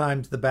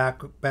 Sometimes the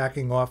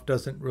backing off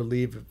doesn't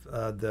relieve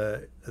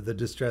the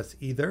distress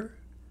either,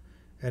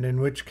 and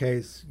in which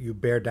case you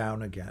bear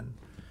down again.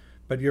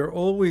 But you're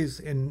always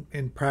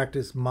in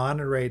practice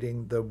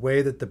moderating the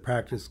way that the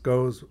practice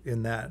goes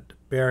in that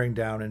bearing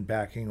down and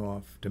backing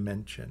off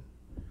dimension.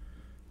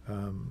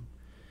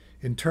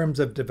 In terms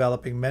of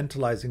developing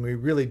mentalizing, we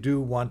really do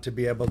want to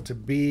be able to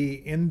be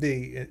in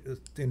the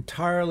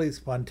entirely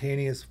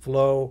spontaneous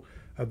flow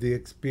of the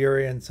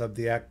experience of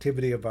the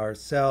activity of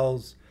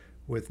ourselves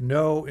with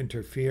no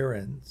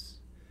interference,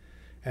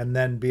 and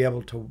then be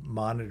able to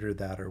monitor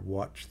that or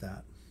watch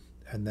that,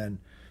 and then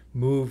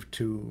move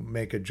to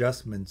make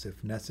adjustments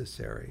if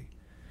necessary.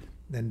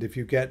 And if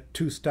you get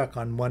too stuck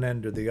on one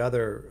end or the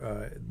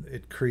other,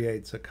 it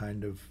creates a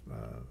kind of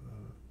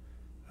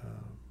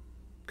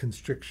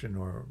constriction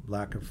or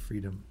lack of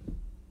freedom.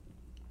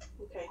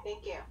 Okay,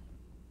 thank you.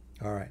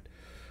 All right,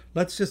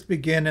 let's just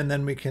begin, and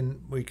then we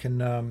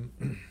can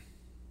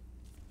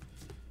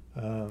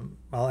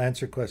I'll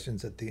answer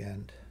questions at the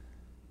end.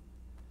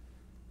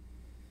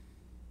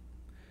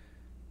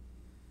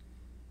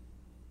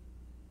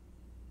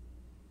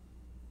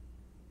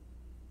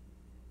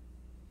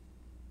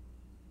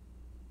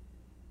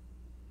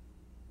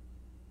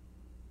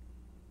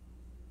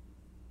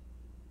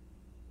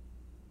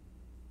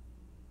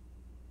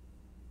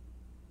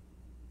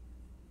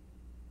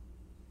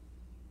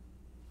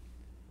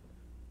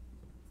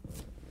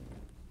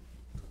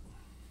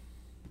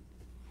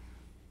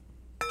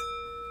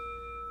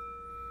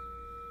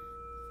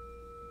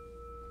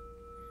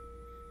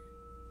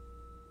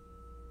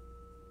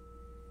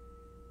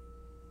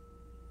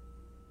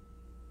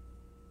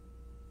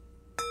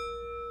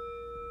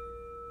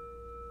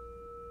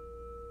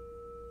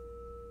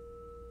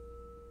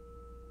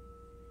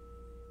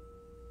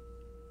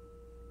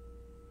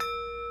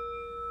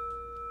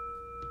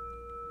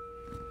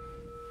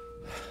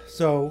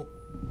 So,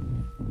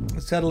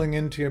 settling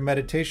into your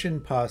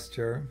meditation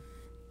posture,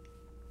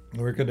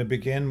 we're going to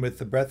begin with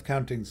the breath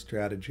counting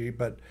strategy,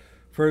 but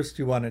first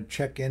you want to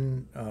check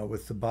in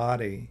with the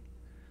body.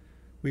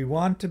 We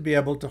want to be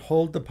able to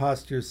hold the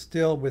posture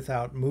still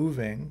without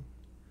moving,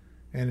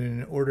 and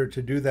in order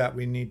to do that,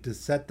 we need to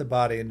set the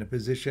body in a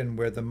position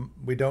where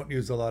we don't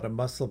use a lot of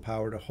muscle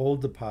power to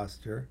hold the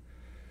posture,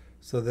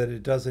 so that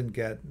it doesn't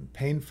get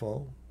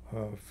painful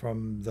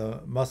from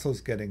the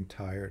muscles getting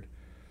tired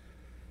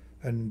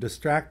and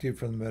distract you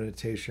from the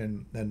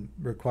meditation and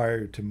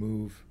require you to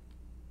move.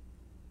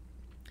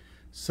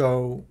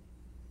 So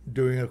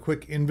doing a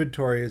quick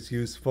inventory is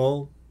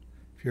useful.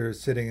 If you're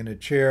sitting in a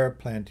chair,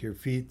 plant your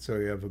feet so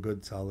you have a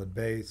good solid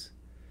base.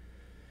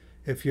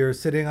 If you're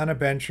sitting on a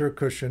bench or a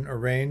cushion,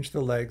 arrange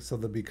the legs so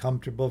they'll be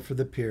comfortable for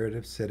the period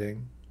of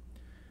sitting.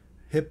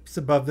 Hips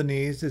above the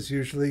knees is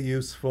usually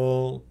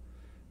useful.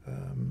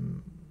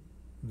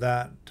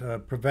 That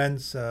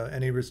prevents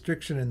any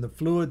restriction in the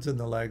fluids in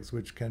the legs,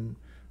 which can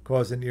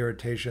cause an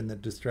irritation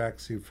that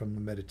distracts you from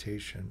the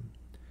meditation.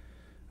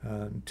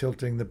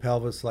 Tilting the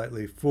pelvis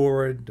slightly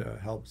forward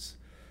helps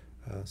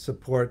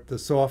support the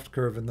soft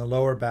curve in the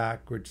lower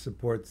back, which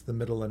supports the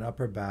middle and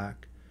upper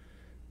back.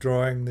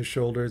 Drawing the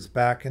shoulders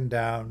back and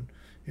down,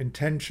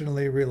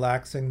 intentionally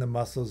relaxing the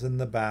muscles in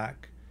the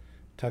back,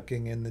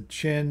 tucking in the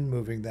chin,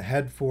 moving the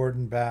head forward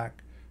and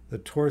back, the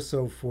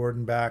torso forward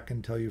and back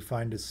until you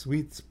find a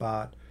sweet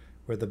spot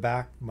where the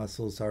back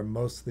muscles are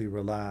mostly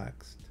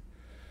relaxed.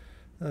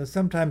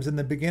 Sometimes in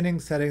the beginning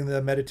setting the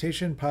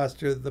meditation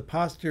posture, the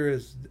posture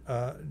is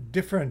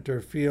different or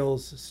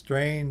feels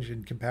strange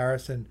in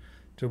comparison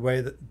to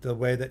the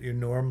way that you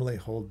normally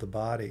hold the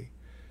body.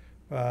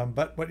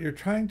 But what you're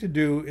trying to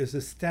do is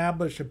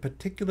establish a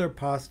particular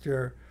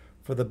posture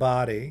for the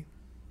body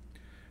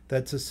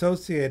that's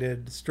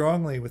associated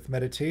strongly with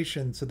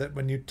meditation, so that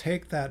when you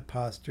take that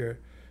posture,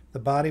 the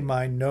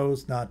body-mind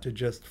knows not to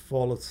just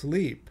fall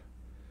asleep,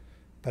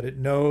 but it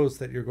knows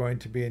that you're going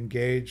to be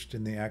engaged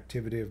in the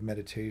activity of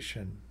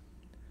meditation.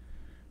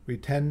 We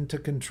tend to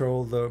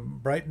control the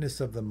brightness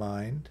of the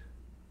mind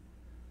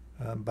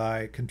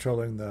by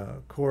controlling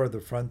the core of the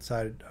front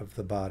side of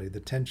the body, the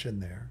tension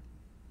there.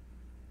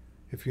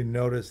 If you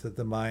notice that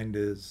the mind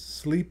is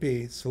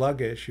sleepy,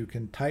 sluggish, you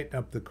can tighten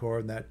up the core,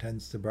 and that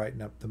tends to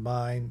brighten up the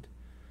mind.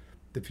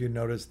 If you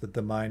notice that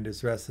the mind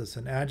is restless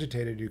and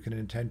agitated, you can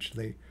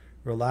intentionally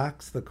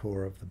relax the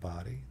core of the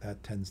body.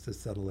 That tends to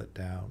settle it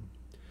down.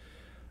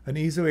 An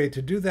easy way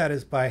to do that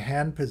is by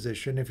hand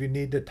position. If you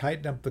need to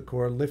tighten up the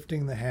core,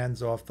 lifting the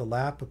hands off the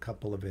lap a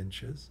couple of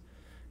inches.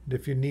 And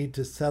if you need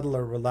to settle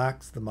or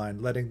relax the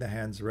mind, letting the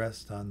hands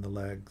rest on the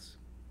legs.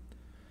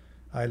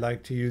 I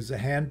like to use a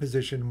hand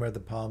position where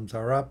the palms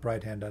are up,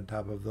 right hand on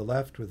top of the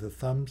left with the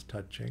thumbs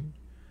touching.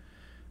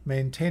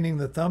 Maintaining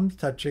the thumbs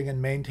touching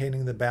and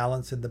maintaining the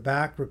balance in the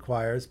back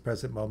requires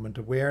present moment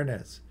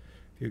awareness.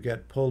 If you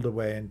get pulled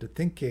away into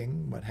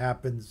thinking,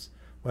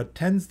 what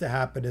tends to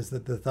happen is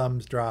that the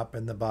thumbs drop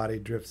and the body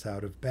drifts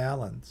out of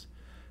balance.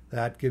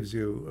 That gives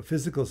you a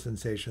physical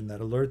sensation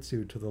that alerts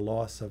you to the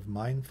loss of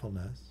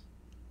mindfulness.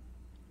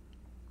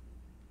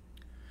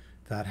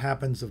 If that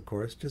happens, of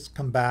course, just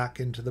come back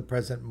into the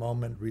present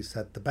moment,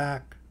 reset the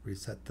back,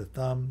 reset the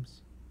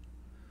thumbs.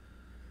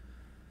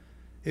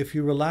 If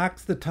you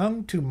relax the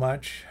tongue too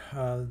much,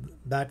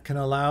 that can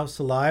allow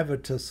saliva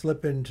to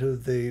slip into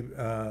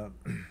the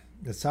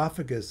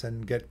esophagus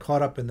and get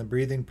caught up in the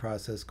breathing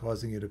process,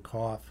 causing you to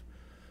cough.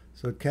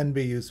 So it can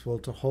be useful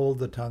to hold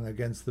the tongue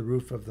against the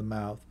roof of the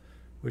mouth,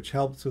 which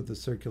helps with the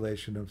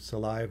circulation of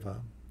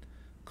saliva.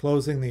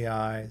 Closing the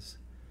eyes,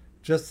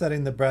 just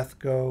letting the breath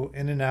go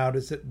in and out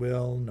as it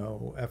will,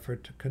 no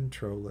effort to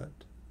control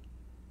it.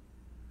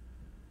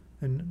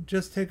 And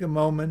just take a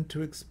moment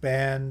to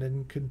expand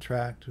and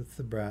contract with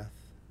the breath.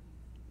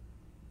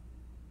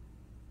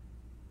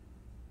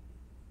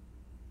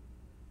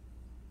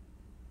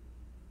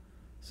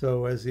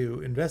 So as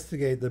you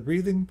investigate the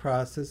breathing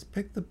process,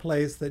 pick the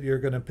place that you're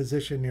going to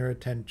position your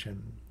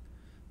attention.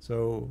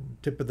 So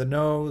tip of the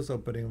nose,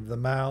 opening of the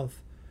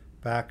mouth,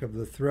 back of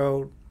the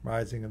throat,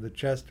 rising of the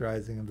chest,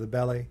 rising of the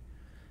belly.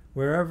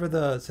 Wherever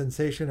the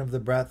sensation of the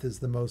breath is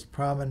the most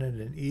prominent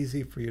and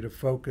easy for you to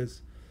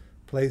focus,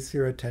 place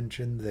your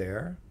attention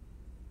there.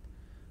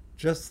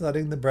 Just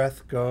letting the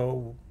breath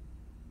go,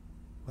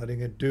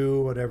 letting it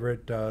do whatever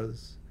it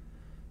does.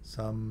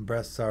 Some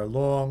breaths are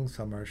long,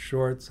 some are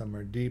short, some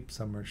are deep,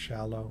 some are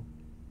shallow.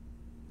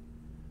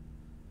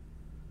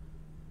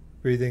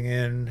 Breathing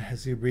in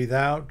as you breathe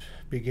out,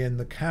 begin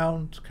the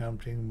count,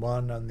 counting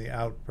 1 on the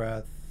out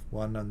breath,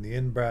 1 on the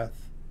in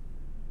breath,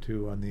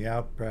 2 on the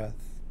out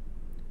breath,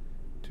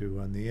 2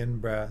 on the in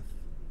breath,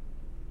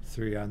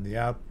 3 on the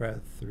out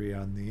breath, 3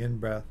 on the in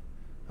breath,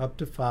 up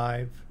to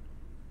 5.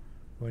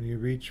 When you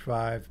reach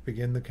 5,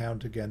 begin the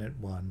count again at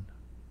 1.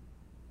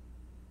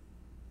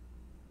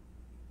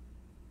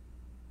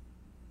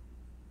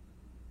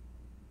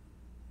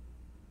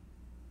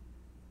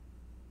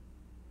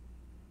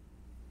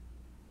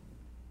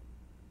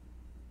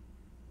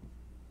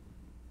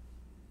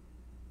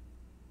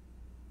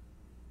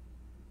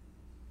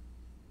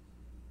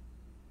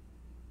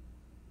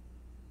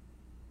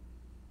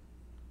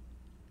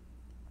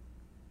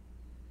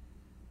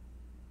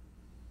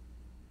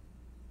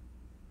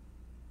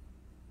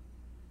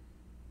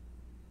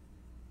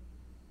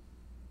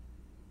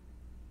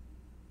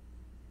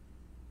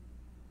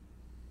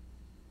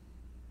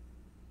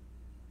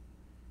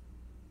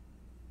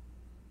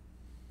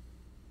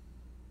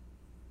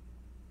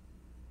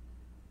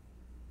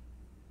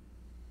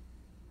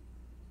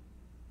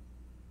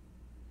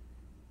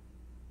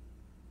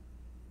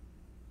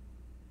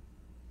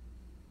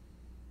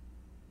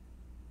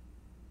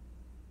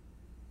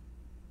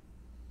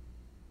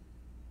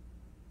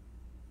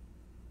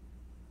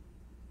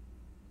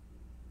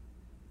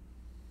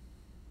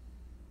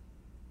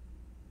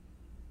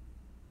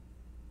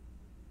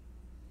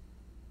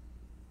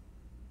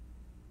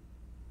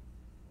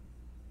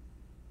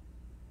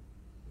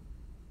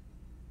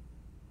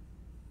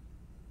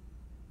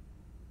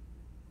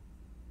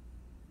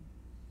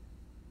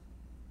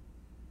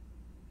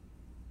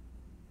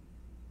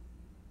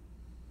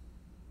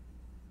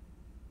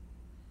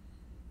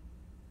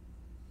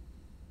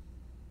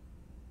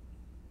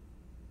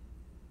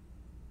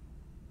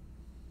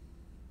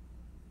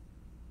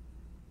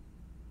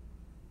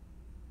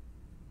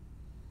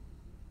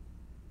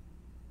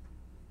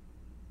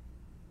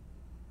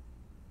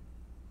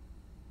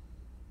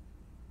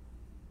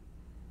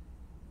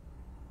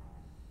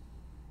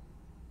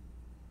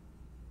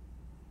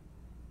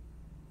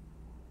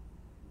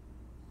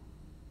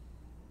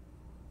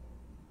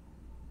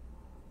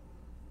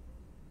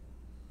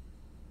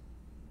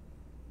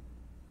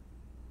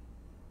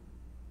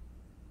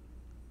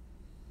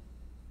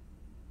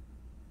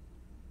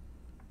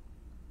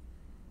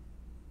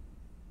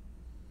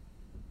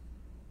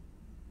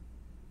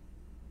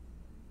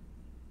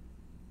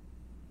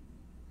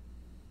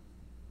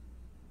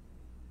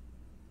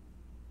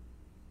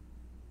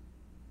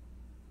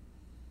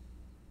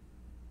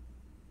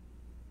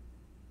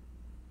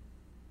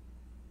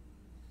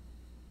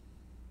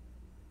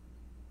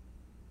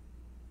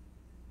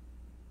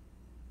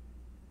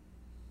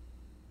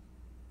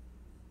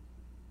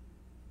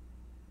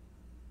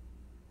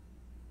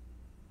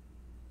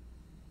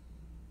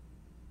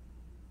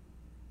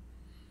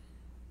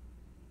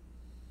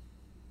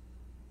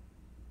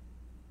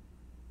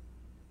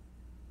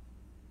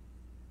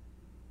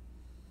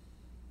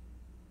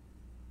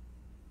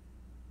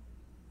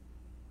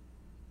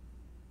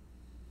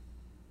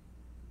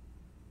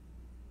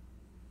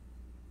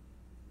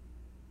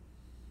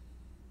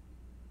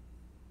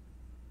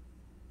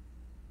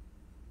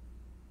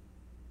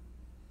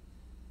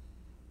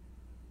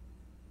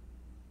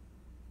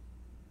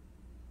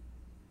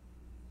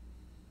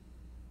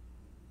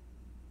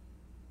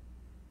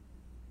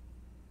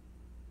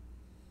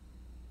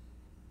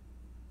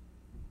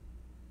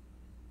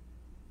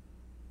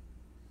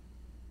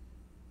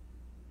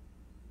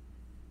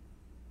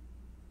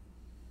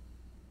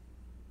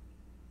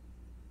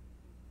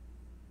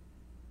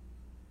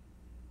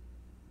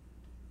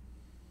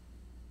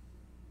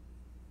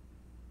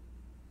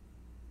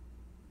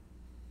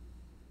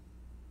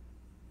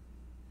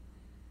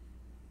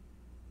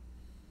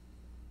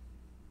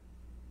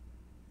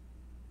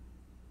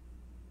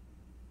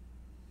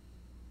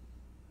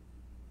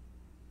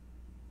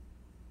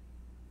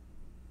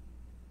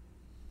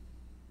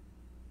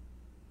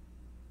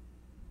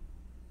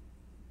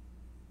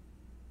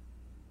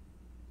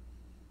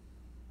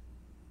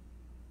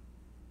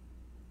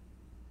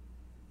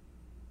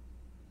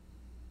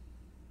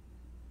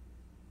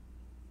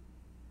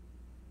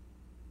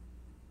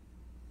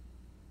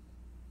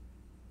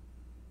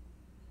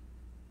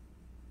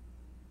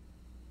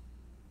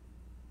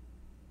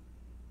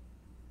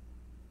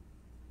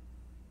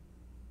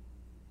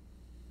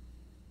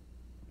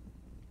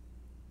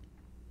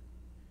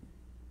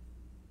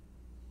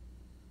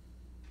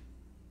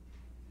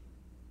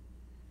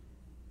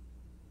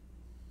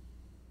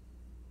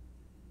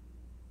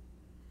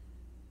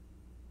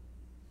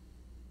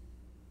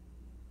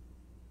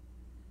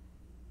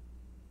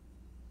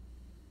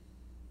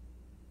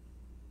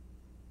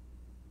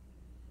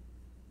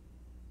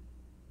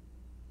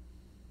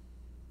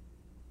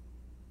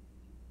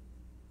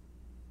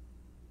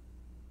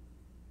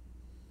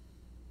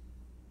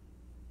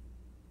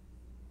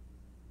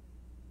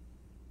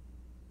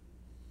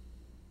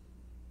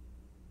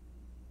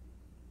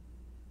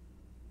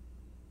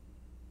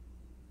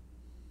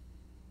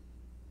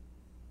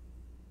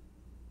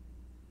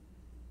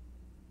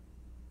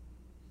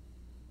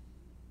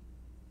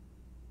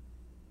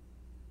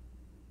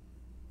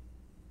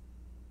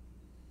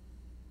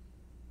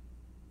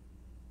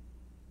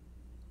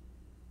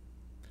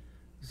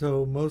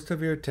 So most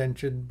of your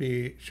attention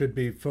should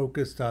be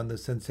focused on the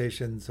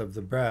sensations of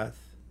the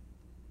breath,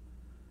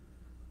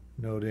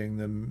 noting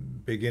the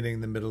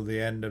beginning, the middle,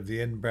 the end of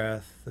the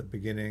in-breath, the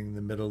beginning,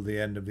 the middle, the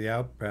end of the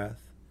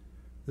out-breath,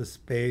 the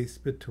space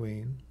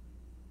between,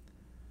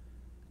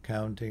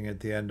 counting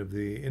at the end of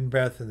the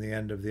in-breath and the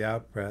end of the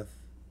out-breath.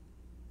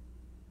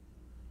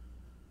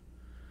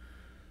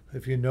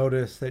 If you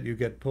notice that you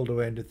get pulled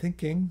away into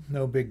thinking,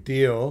 no big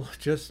deal.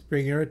 Just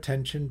bring your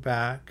attention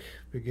back.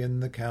 Begin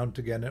the count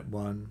again at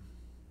 1,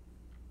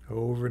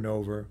 over and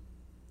over.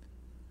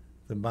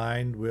 The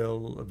mind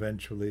will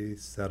eventually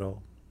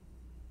settle.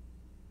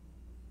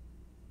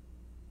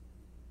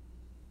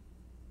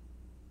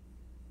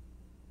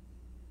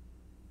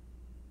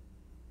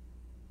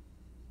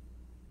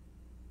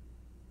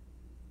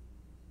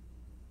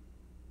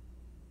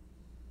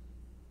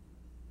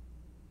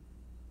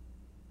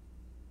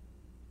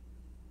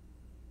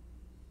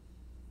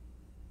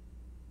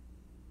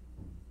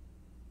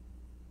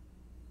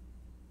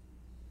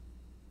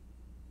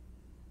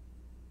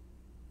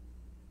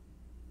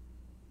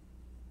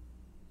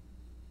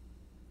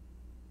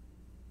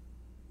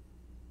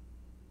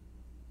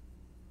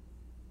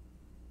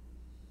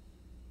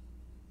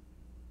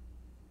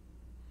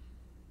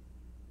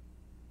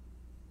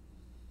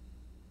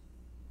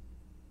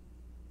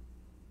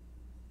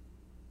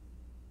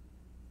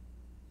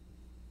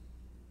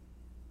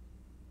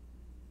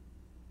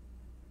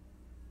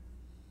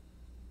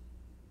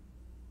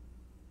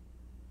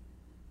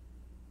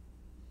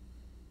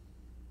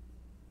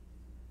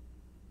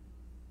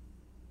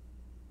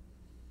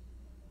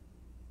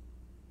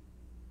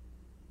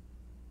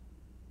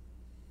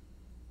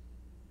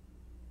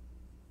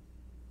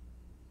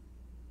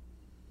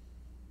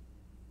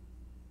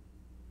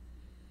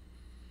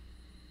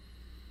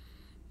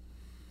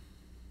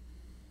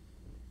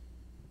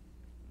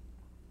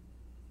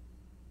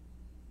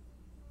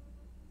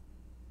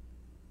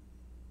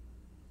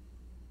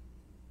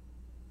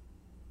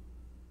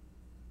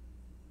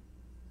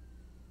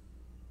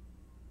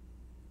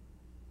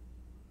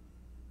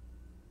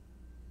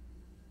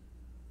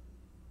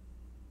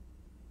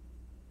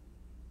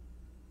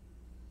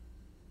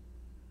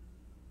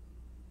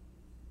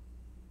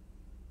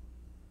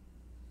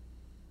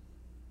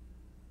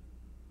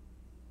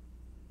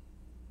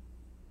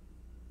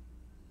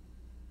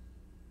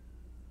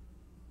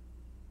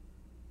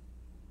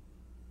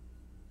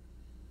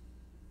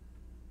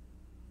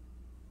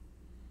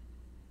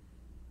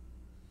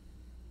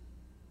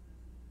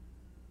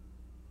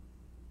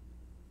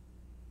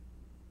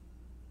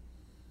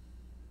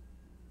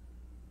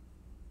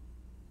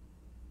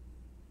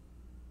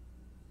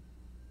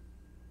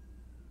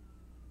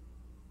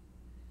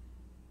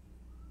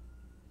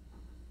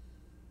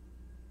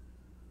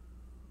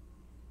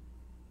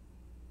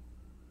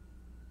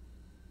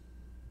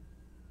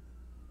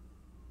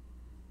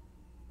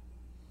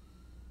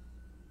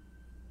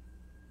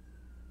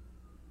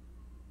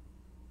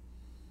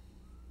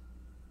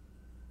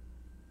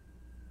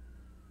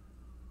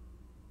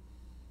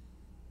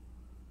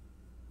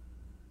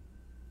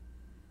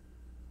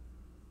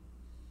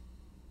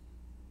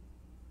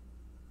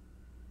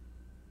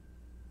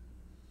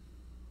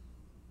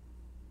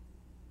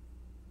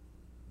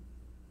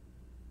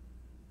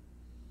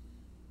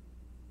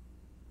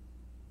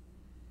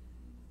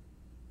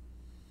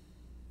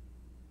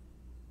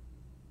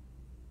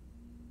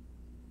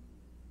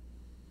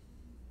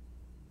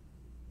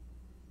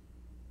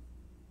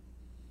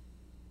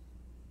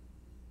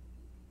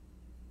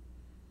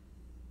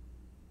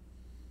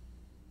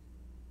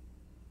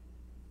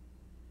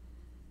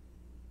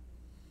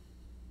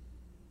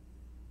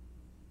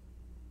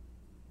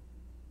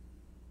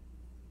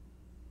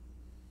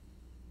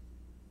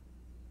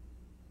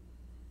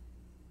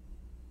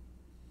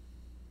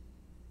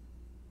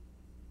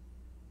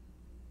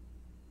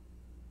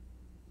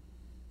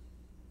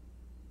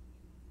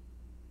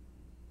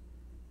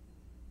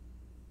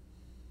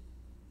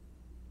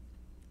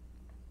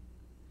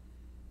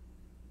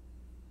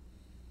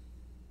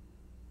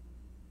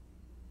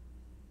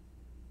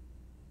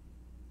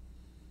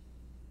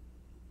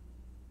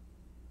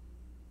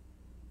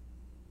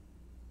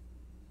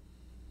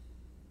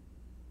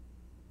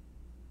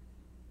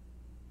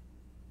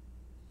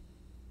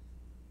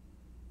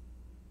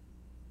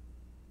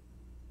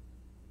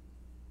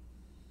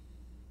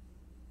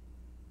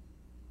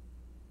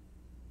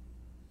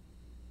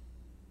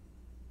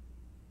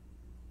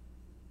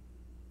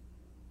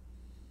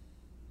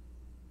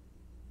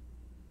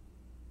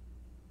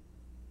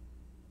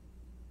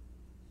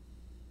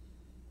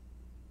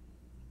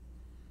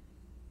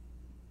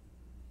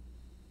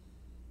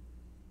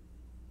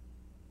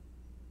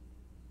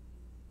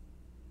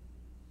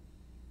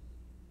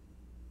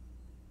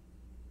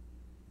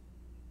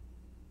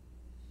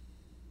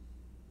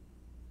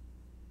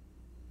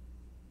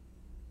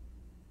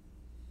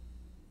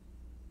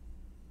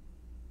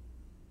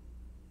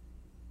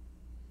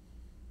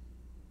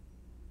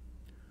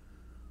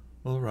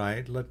 All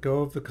right, let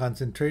go of the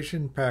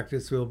concentration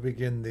practice. We'll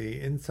begin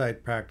the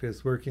insight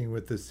practice working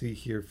with the see,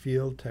 hear,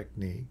 feel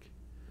technique.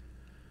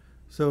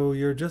 So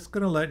you're just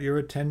going to let your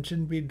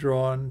attention be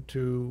drawn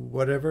to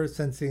whatever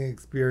sensing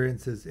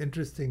experience is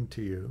interesting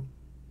to you.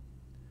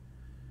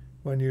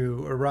 When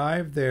you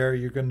arrive there,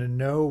 you're going to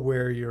know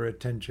where your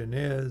attention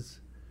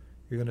is.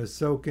 You're going to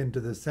soak into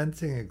the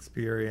sensing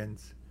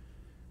experience,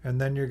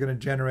 and then you're going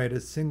to generate a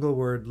single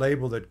word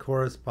label that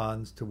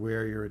corresponds to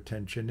where your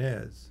attention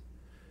is.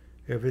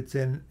 If it's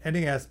in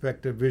any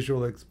aspect of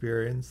visual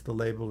experience, the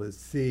label is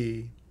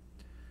see.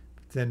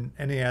 If it's in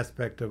any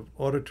aspect of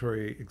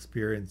auditory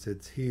experience,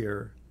 it's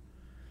hear.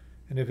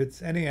 And if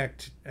it's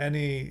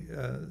any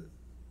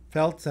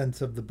felt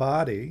sense of the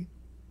body,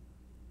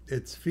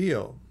 it's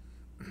feel.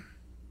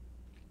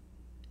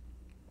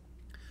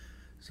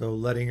 So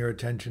letting your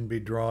attention be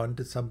drawn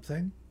to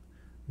something,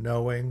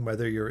 knowing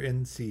whether you're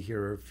in see,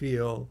 hear, or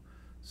feel,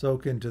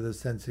 soak into the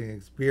sensing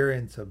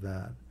experience of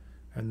that,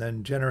 and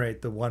then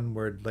generate the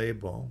one-word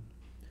label.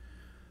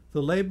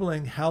 The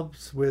labeling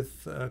helps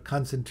with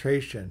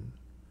concentration.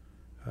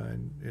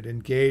 It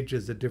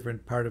engages a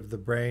different part of the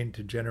brain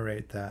to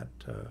generate that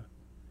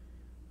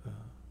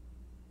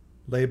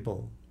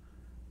label.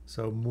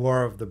 So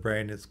more of the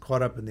brain is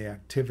caught up in the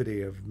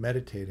activity of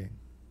meditating.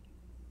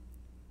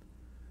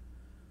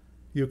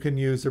 You can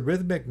use a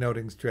rhythmic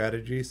noting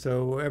strategy,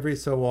 so every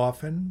so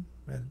often,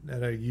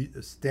 at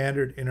a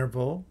standard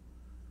interval,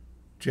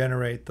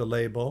 generate the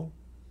label.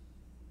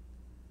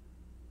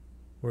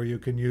 Or you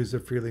can use a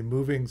freely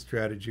moving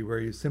strategy where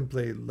you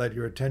simply let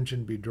your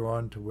attention be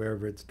drawn to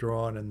wherever it's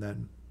drawn, and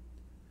then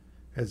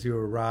as you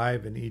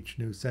arrive in each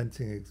new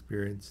sensing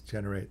experience,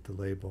 generate the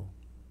label.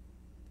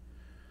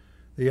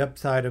 The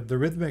upside of the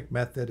rhythmic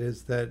method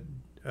is that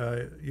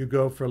you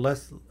go for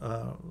less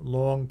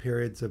long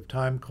periods of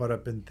time caught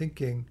up in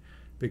thinking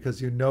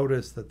because you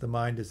notice that the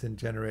mind isn't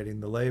generating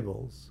the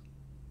labels.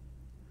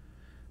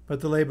 But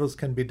the labels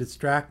can be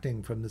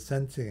distracting from the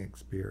sensing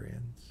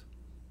experience.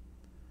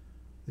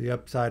 The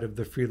upside of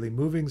the freely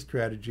moving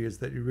strategy is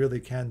that you really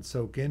can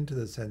soak into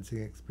the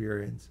sensing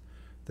experience.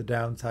 The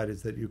downside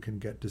is that you can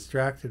get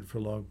distracted for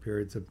long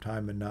periods of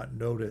time and not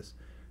notice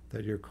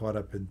that you're caught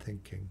up in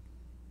thinking.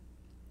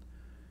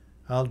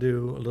 I'll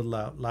do a little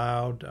out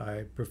loud.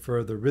 I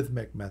prefer the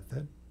rhythmic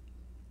method.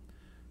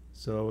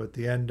 So at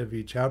the end of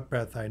each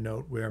out-breath, I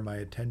note where my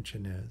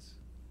attention is.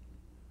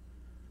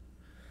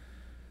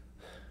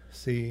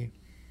 See,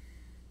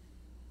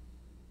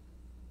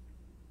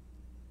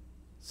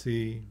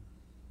 see,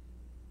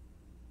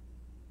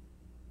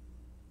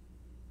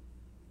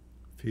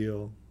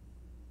 feel,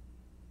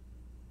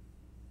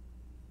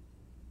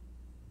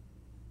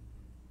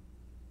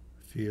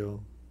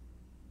 feel,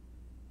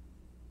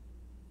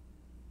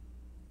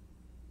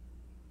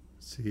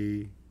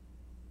 see,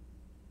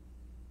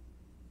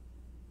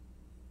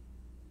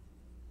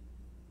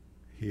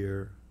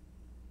 hear,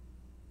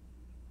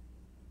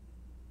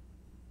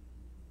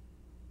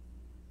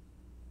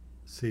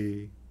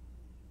 see.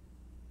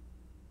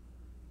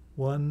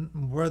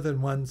 More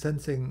than one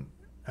sensing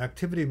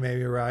activity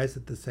may arise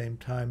at the same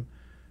time.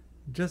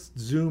 Just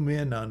zoom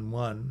in on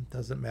one,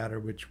 doesn't matter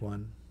which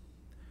one.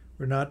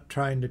 We're not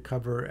trying to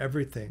cover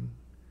everything.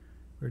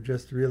 We're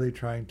just really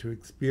trying to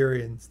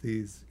experience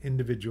these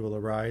individual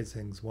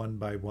arisings one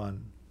by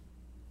one.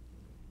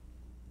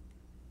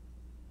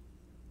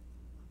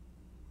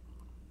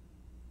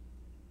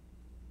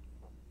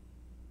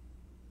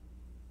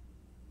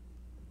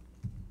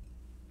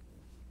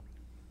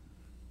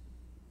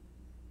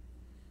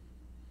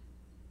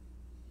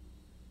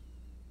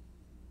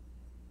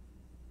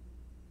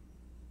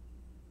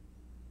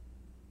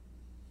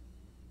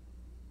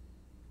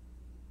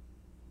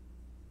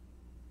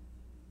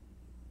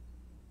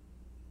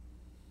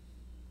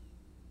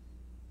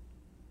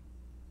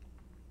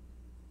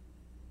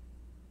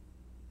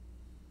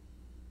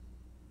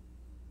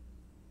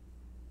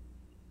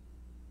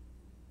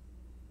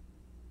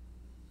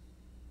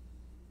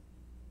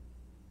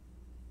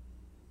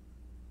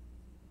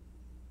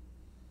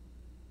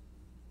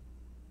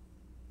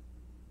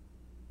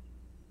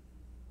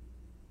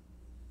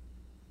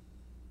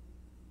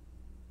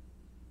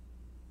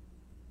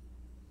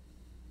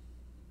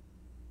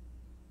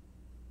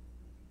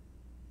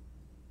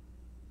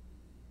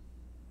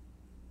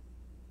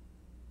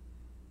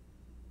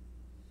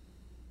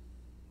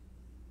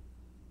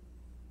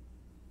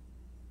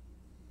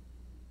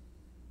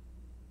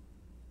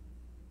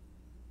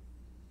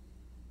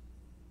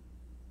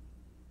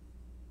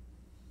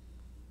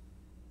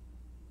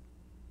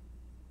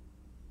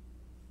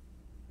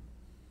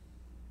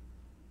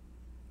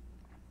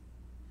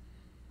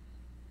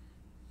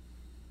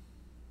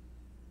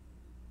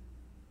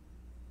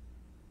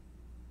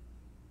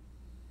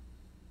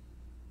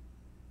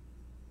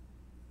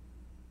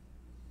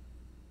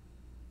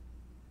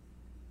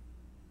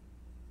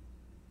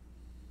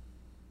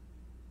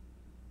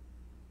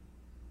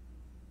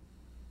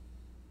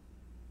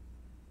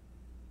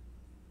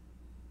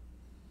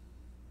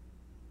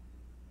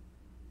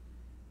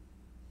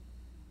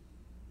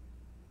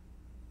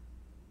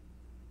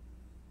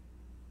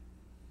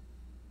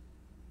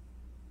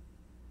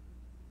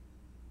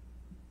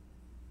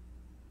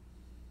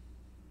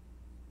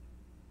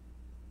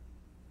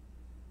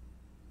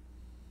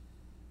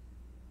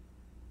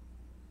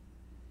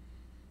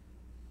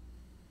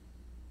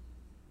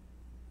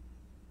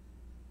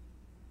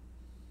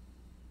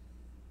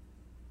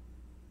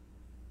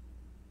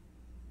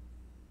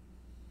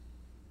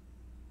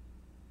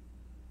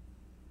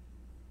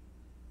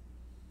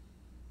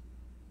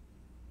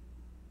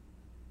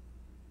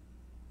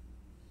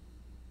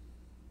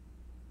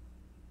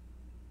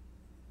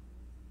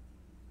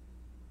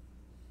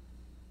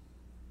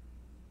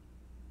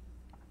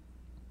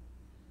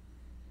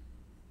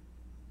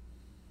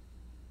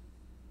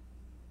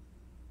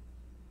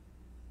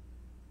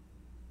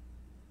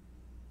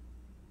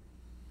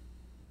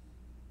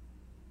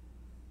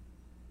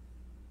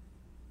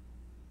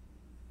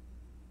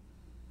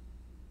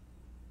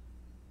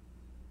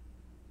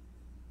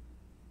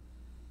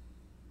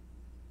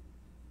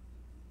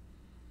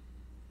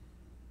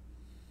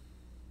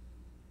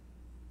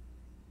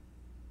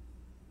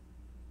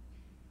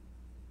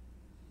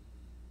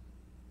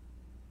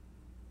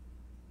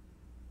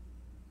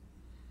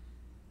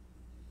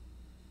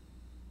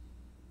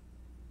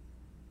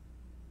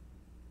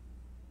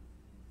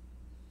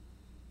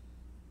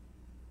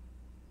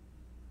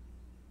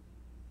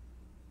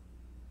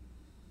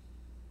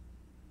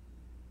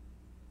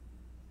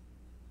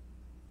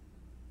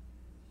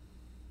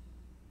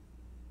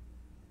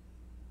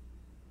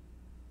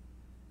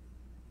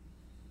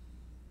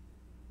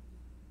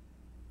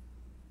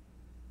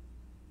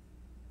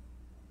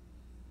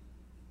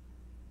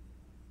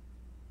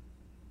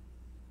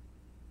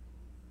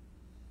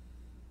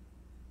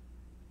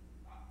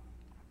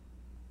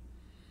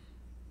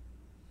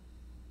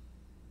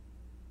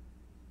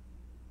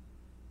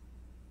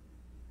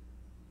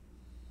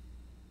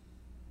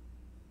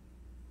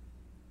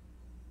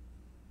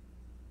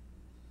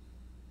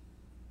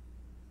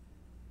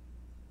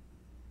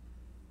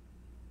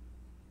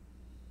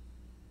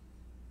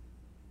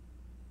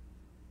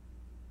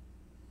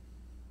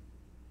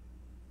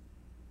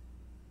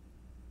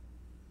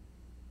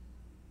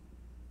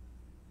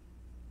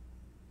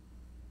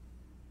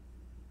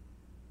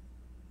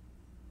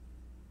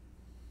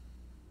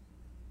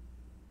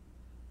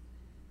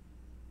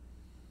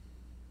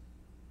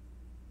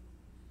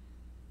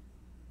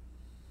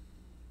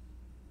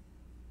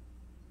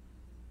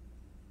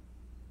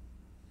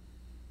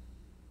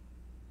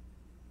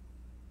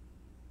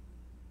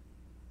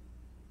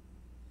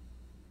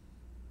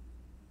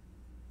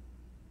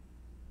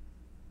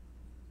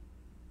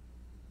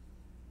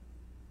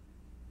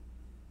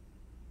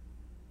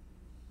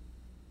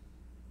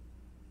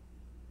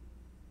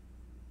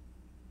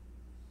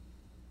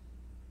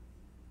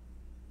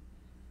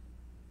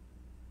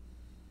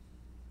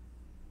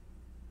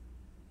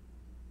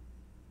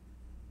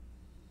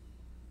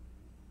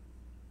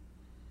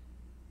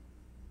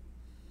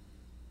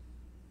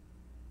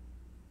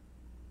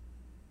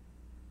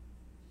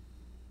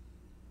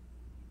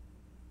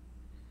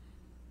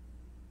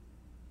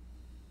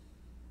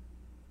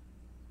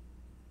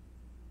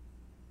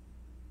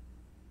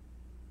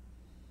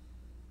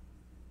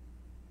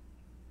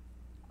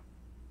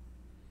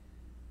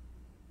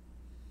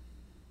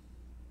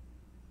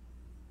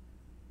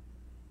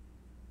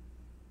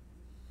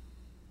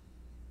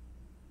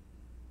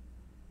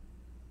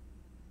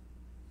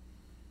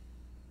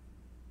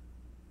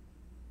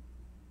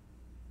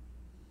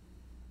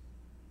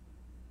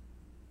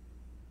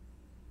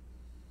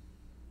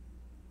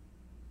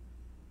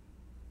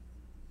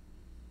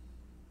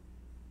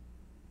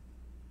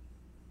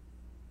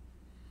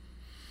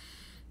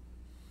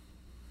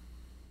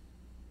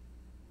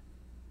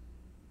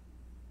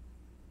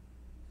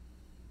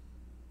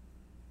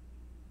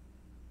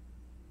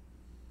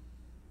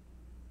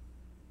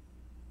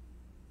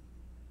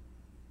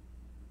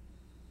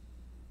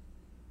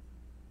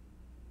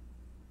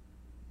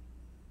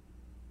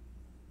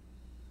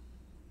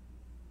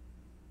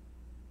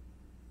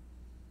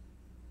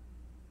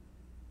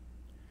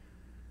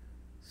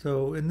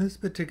 So, in this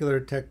particular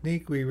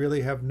technique, we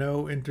really have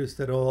no interest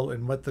at all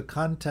in what the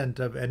content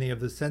of any of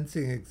the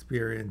sensing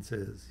experience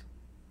is.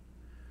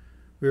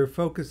 We're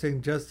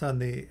focusing just on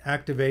the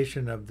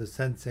activation of the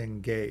sensing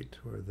gate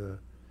or the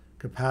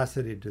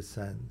capacity to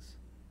sense.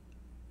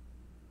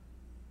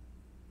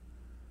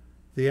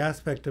 The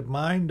aspect of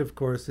mind, of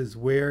course, is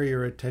where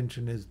your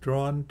attention is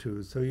drawn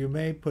to, so you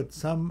may put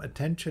some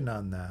attention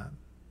on that.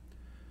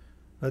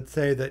 Let's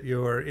say that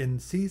you're in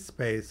C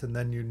space and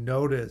then you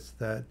notice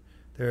that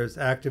there's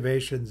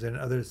activations in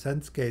other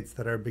sense gates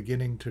that are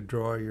beginning to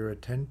draw your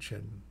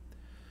attention.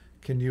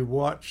 Can you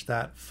watch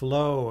that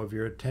flow of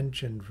your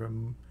attention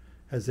from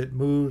as it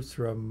moves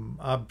from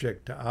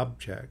object to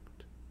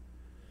object?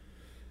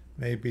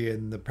 Maybe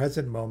in the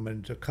present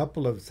moment, a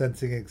couple of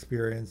sensing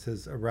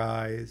experiences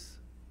arise,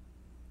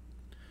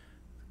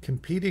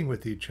 competing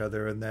with each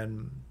other, and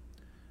then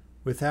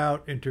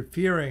without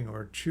interfering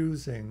or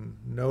choosing,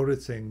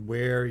 noticing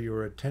where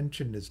your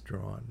attention is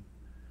drawn,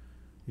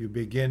 you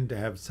begin to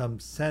have some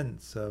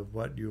sense of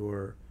what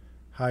your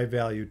high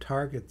value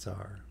targets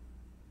are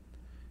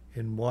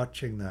in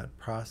watching that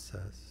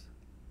process.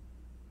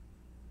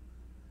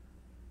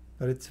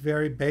 But it's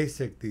very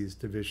basic, these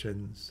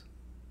divisions,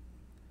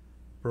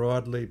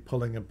 broadly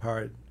pulling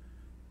apart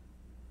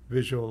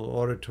visual,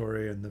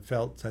 auditory, and the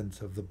felt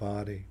sense of the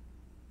body.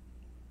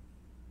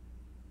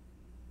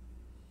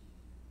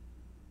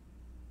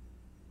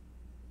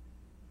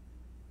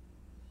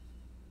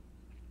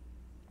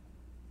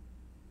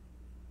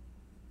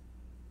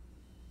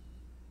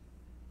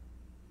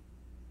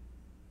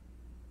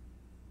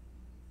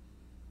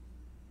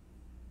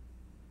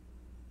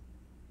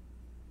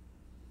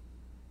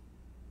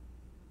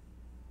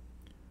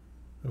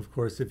 Of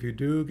course, if you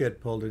do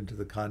get pulled into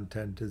the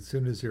content, as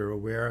soon as you're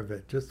aware of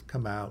it, just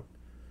come out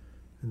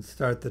and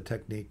start the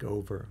technique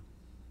over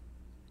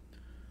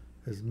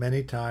as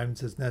many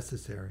times as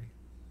necessary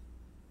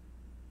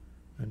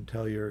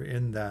until you're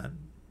in that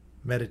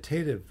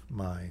meditative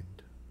mind.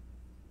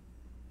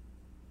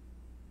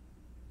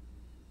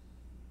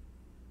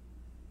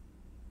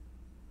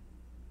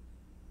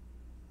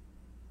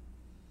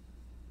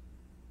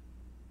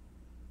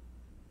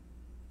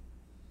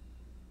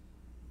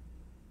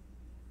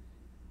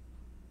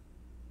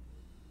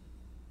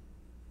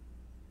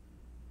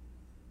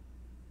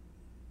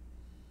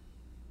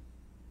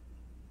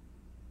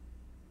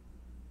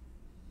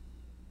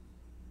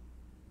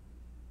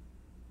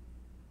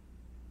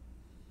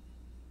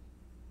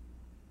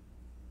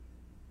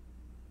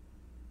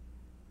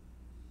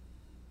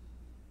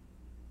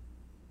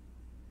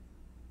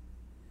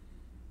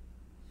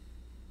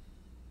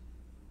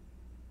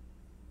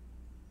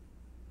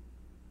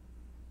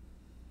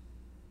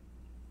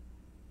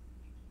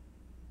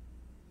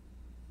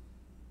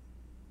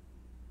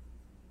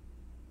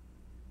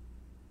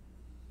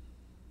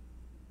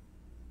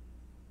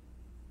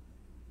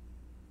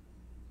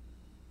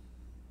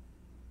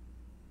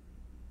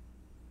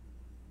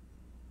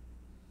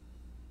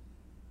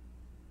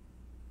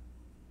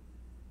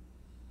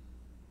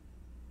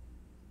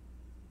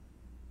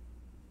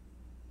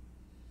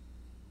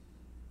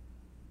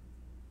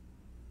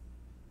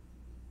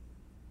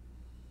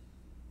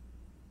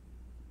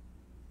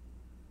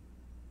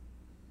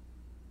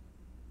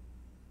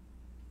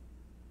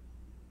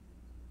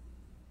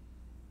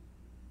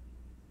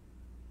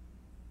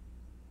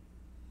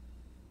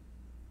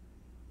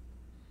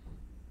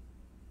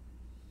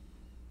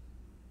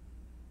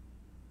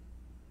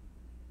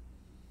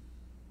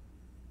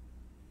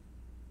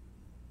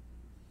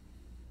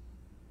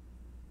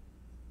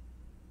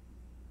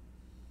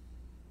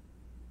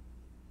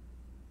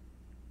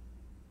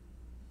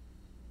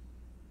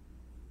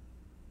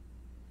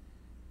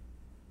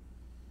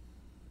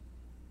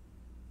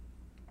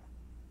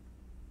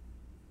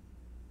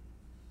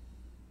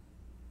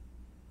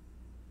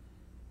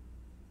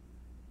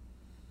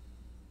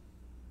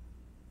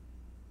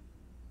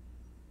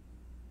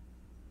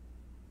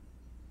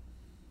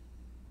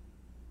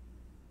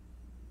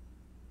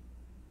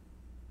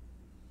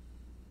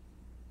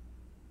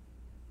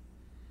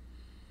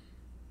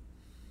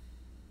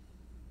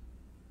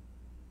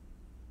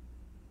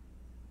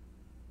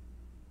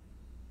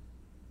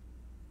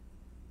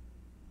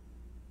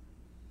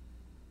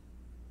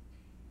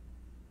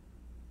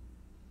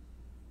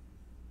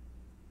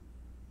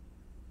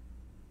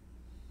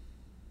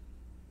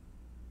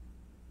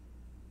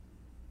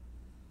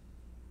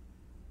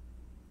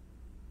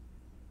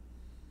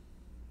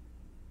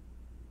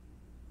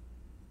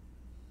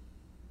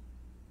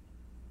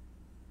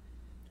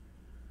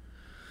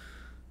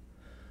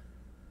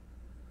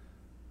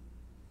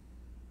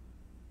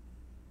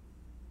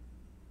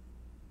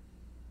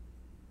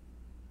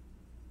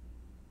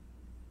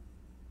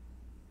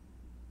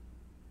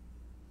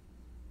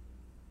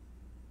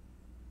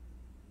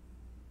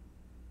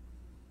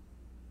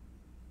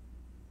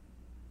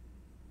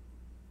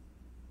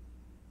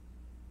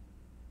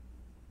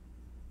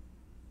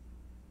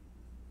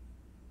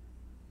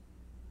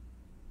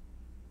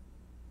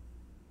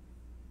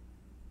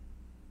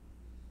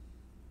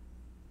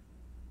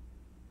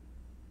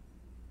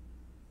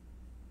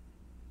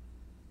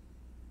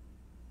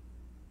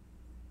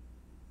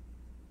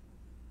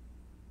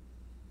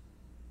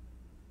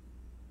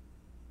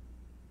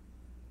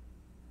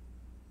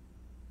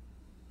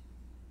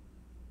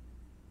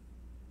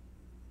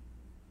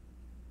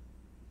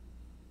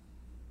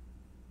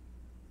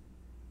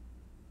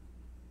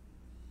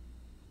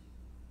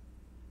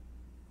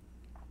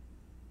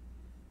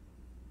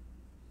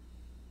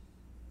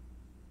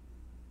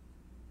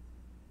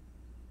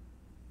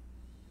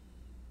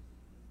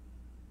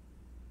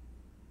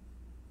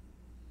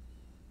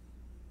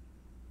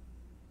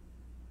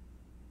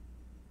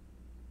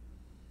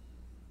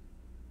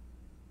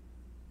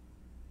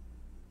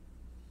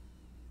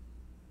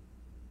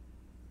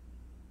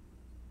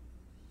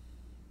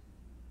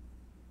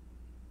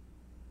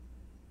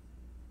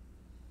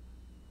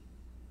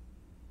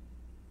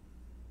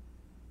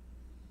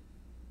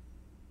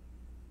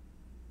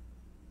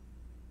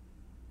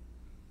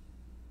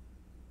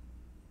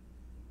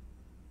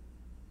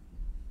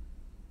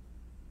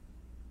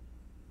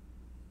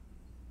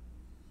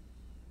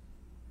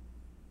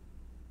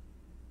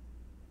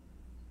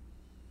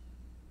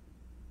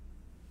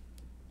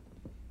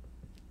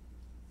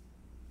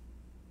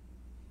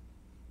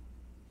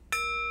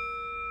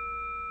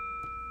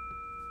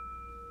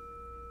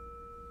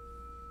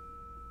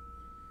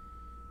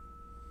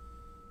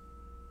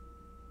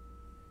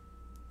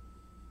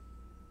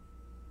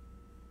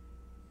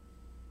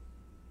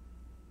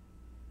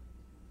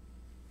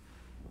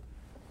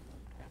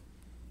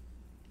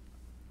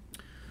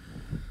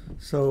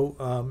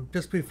 So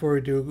just before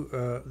we do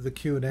the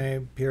Q&A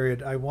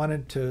period, I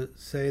wanted to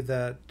say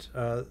that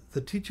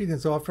the teaching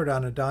is offered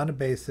on a dana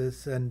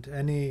basis, and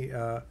any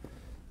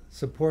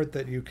support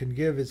that you can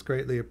give is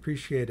greatly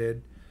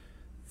appreciated.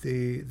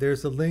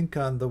 There's a link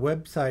on the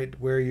website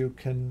where you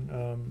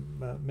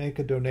can make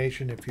a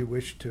donation if you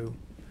wish to.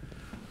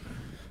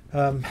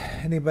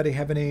 Anybody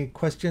have any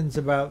questions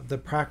about the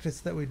practice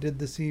that we did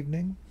this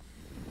evening?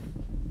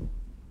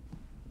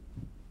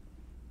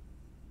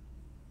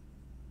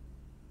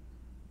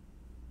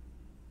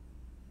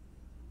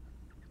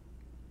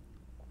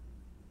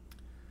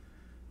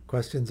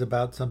 Questions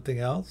about something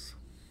else?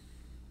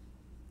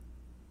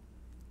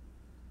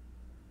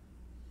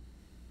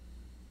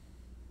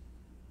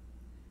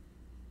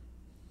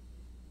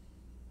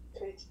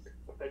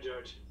 Hi,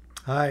 George.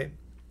 Hi. I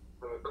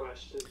have a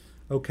question.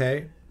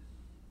 Okay.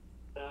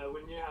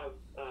 When you have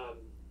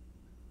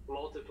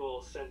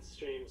multiple sense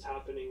streams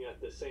happening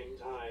at the same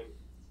time,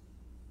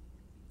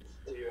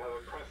 do you have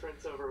a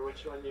preference over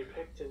which one you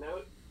pick to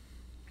note,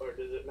 or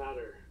does it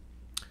matter?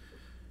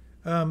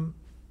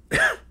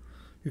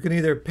 You can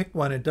either pick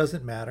one, it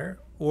doesn't matter,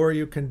 or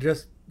you can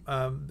just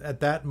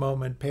at that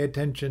moment pay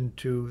attention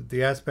to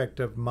the aspect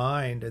of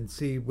mind and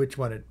see which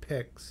one it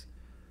picks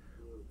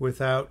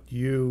without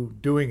you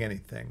doing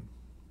anything.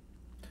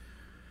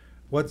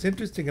 What's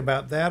interesting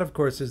about that, of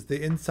course, is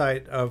the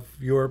insight of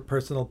your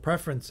personal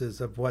preferences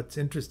of what's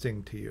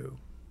interesting to you,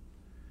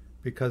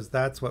 because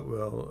that's what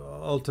will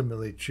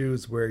ultimately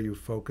choose where you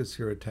focus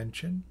your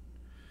attention,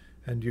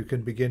 and you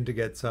can begin to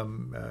get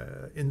some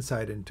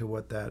insight into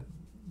what that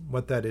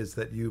is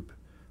that you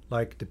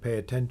like to pay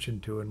attention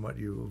to and what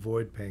you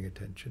avoid paying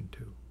attention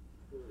to.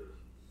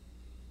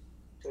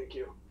 Thank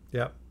you.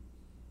 Yep.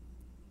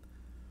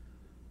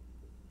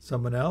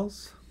 Someone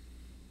else?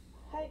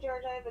 Hi,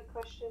 George. I have a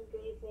question.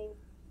 Good evening.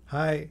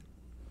 Hi.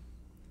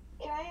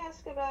 Can I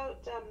ask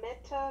about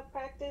metta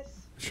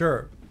practice?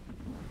 Sure.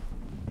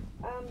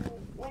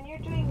 When you're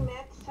doing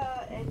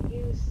metta and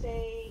you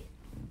say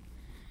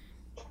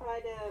try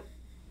to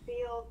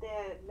feel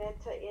the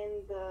metta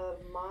in the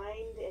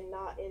mind and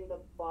not in the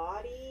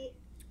body,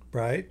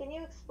 Right. can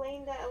you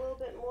explain that a little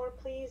bit more,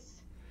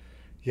 please?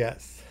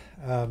 Yes.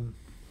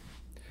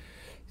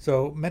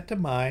 So metta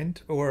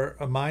mind, or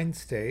a mind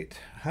state,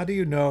 how do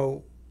you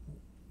know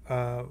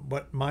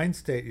what mind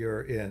state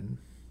you're in?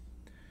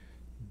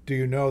 Do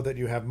you know that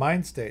you have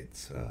mind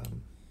states?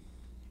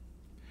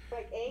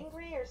 Like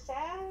angry or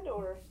sad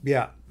or?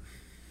 Yeah.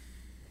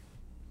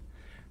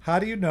 How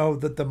do you know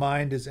that the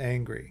mind is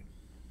angry?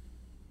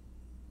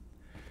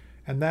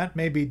 And that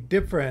may be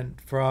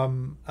different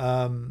from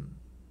a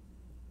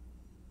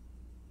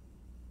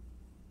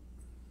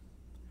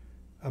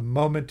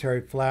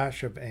momentary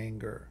flash of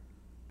anger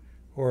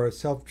or a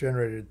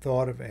self-generated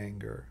thought of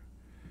anger.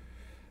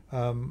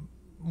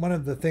 One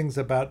of the things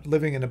about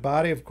living in a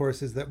body, of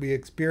course, is that we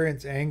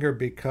experience anger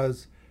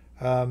because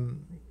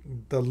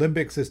the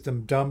limbic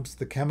system dumps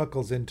the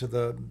chemicals into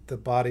the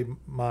body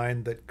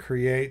mind that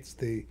creates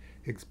the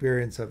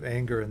experience of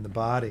anger in the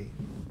body.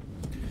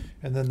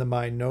 And then the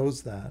mind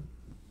knows that.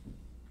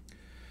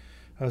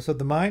 So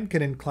the mind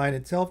can incline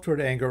itself toward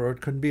anger, or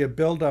it can be a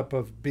buildup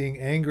of being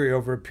angry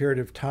over a period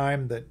of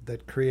time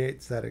that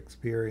creates that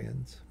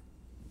experience.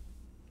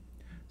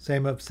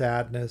 Same of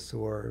sadness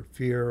or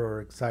fear or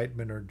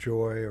excitement or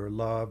joy or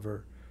love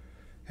or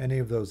any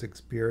of those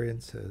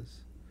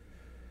experiences.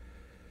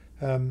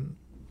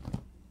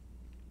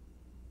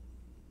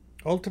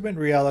 Ultimate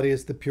reality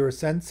is the pure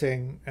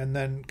sensing, and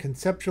then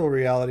conceptual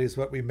reality is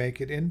what we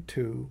make it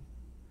into.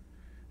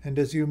 And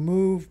as you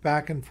move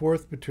back and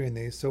forth between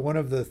these, so one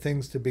of the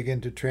things to begin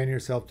to train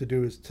yourself to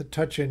do is to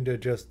touch into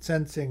just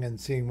sensing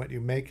and seeing what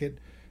you make it,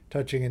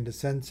 touching into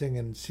sensing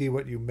and see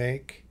what you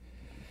make.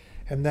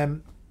 And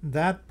then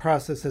that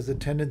process has a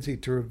tendency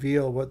to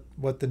reveal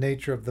what the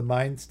nature of the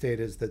mind state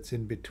is that's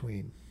in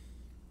between.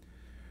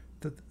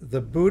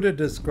 The Buddha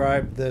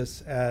described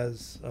this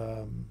as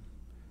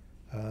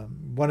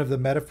one of the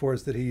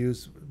metaphors that he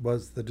used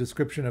was the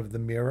description of the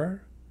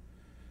mirror.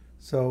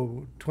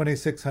 So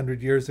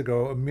 2,600 years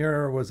ago, a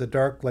mirror was a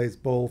dark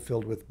glazed bowl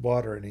filled with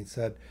water, and he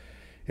said,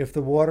 if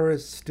the water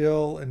is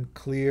still and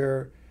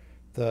clear,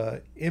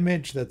 the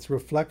image that's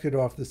reflected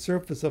off the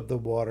surface of the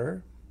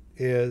water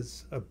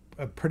is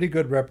a pretty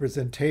good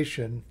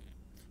representation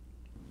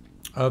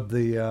of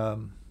the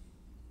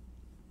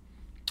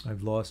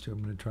I've lost you.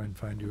 I'm going to try and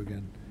find you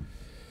again.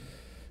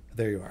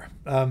 There you are.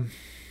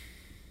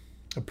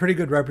 A pretty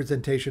good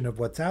representation of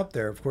what's out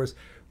there. Of course,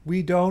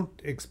 we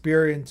don't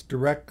experience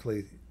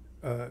directly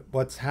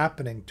what's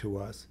happening to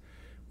us.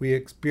 We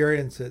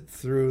experience it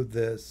through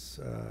this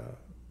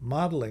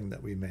modeling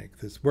that we make,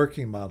 this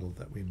working model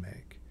that we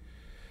make.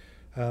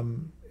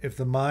 If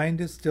the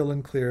mind is still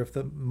and clear, if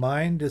the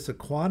mind is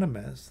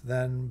equanimous,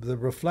 then the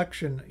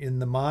reflection in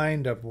the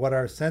mind of what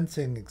our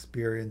sensing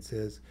experience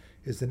is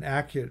an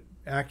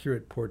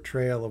accurate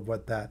portrayal of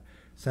what that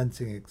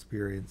sensing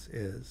experience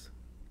is.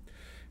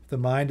 If the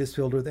mind is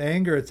filled with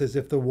anger, it's as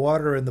if the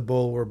water in the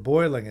bowl were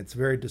boiling. It's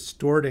very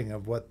distorting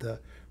of what the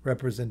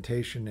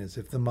representation is.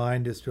 If the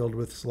mind is filled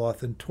with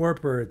sloth and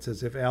torpor, it's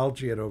as if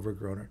algae had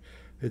overgrown it.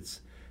 If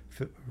it's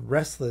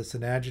restless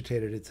and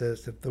agitated, it's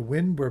as if the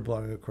wind were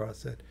blowing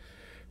across it.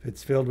 If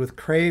it's filled with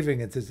craving,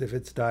 it's as if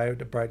it's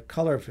dyed a bright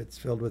color. If it's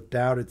filled with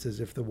doubt, it's as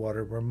if the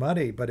water were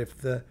muddy. But if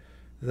the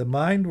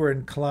mind were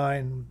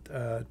inclined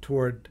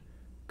toward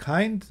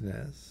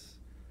kindness,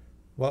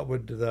 what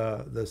would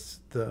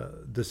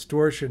the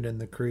distortion in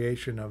the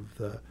creation of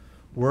the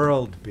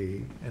world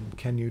be? And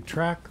can you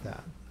track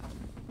that?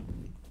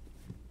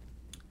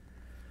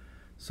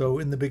 So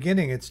in the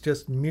beginning, it's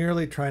just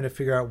merely trying to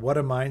figure out what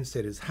a mind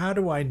state is. How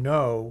do I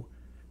know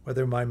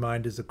whether my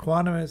mind is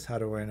equanimous? How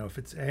do I know if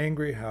it's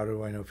angry? How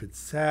do I know if it's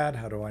sad?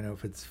 How do I know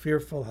if it's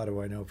fearful? How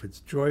do I know if it's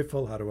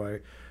joyful? How do I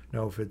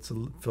know if it's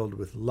filled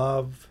with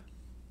love?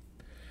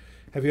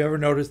 Have you ever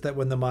noticed that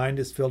when the mind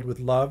is filled with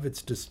love,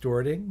 it's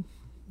distorting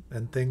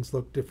and things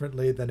look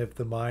differently than if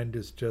the mind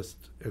is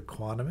just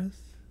equanimous?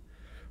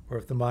 Or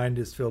if the mind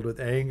is filled with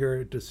anger,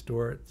 it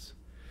distorts.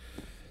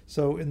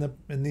 So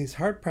in these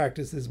heart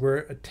practices, we're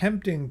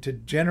attempting to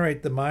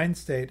generate the mind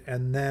state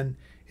and then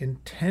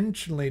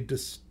intentionally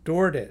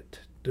distort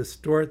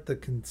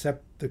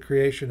the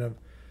creation of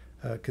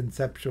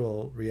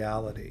conceptual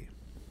reality.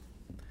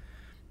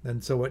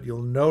 And so what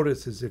you'll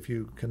notice is if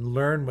you can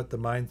learn what the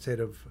mind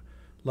state of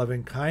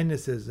loving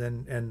kindness is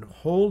and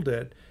hold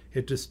it,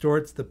 it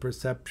distorts the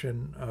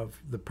perception of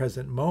the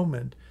present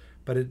moment,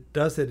 but it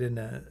does it in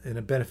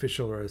a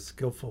beneficial or a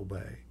skillful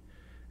way.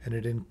 And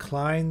it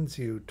inclines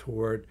you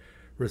toward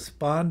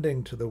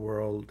responding to the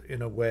world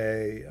in a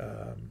way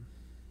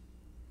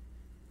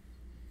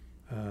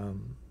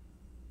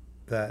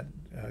that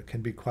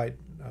can be quite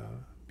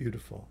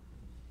beautiful.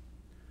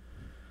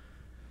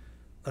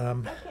 Okay, I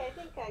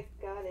think I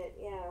got it.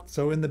 Yeah.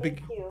 So in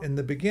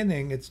the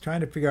beginning, it's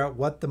trying to figure out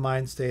what the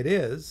mind state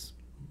is,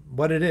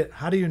 what it is.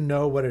 How do you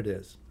know what it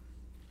is?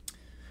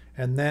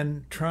 And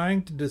then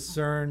trying to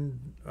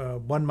discern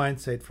one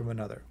mind state from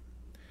another.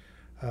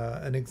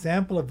 An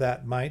example of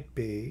that might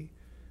be,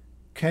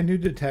 can you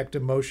detect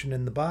emotion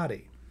in the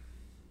body?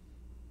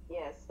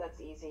 Yes,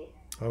 that's easy.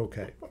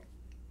 Okay.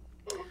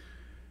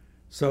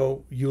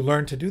 So you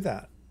learn to do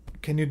that.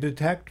 Can you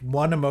detect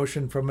one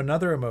emotion from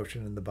another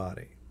emotion in the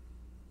body?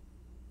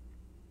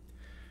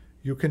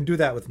 You can do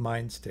that with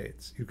mind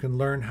states. You can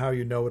learn how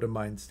you know what a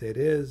mind state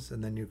is,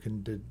 and then you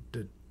can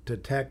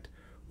detect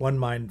one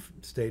mind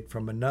state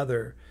from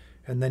another,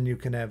 and then you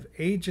can have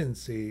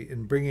agency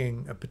in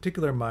bringing a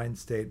particular mind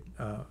state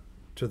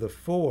to the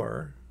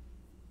fore,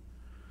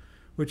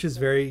 which is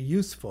very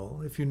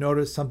useful. If you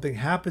notice something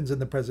happens in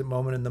the present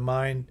moment and the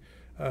mind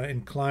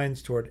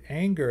inclines toward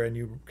anger, and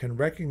you can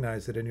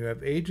recognize it and you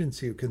have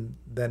agency, you can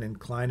then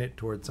incline it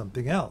toward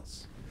something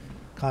else.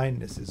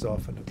 Kindness is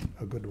often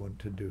a good one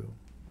to do.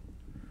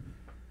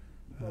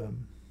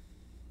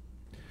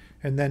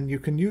 And then you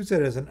can use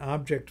it as an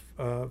object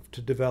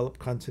to develop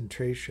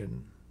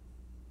concentration,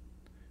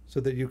 so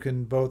that you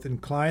can both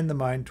incline the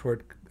mind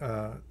toward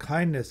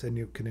kindness and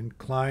you can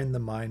incline the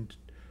mind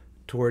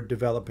toward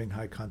developing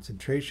high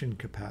concentration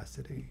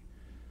capacity,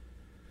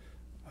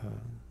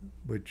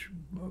 which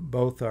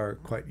both are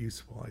quite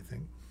useful, I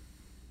think.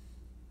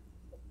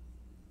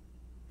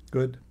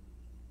 Good.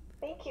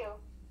 Thank you.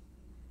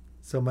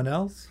 Someone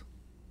else?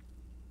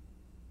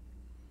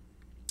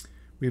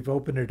 We've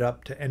opened it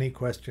up to any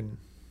question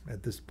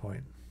at this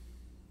point.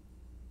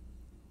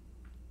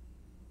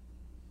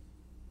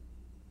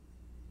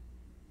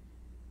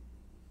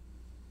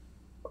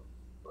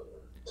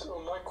 So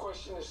my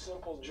question is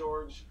simple,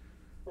 George.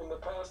 In the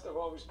past, I've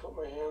always put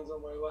my hands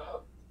on my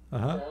lap,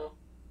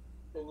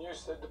 and you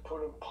said to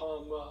put them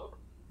palm up.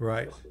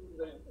 Right.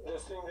 The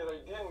thing that I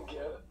didn't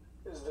get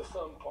is the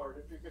thumb part.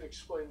 If you could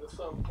explain the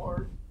thumb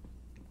part.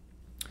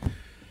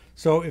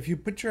 So if you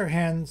put your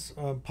hands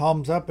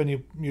palms up and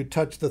you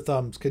touch the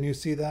thumbs, can you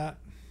see that?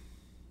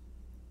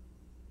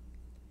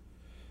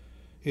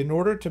 In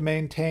order to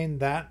maintain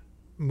that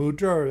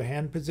mudra or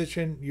hand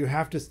position, you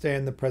have to stay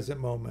in the present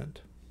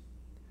moment.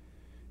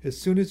 As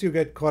soon as you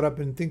get caught up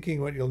in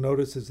thinking, what you'll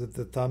notice is that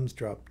the thumbs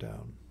drop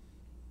down.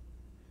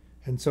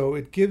 And so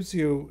it gives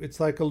you, it's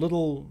like a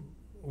little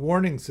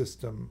warning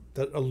system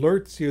that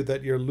alerts you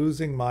that you're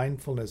losing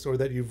mindfulness or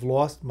that you've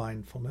lost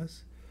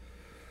mindfulness.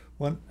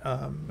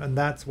 And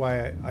that's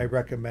why I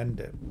recommend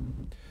it.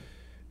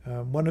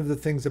 One of the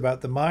things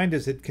about the mind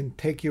is it can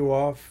take you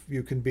off.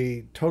 You can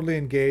be totally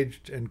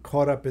engaged and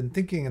caught up in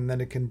thinking, and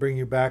then it can bring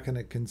you back and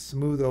it can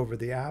smooth over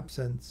the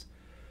absence,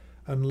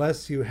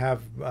 unless you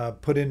have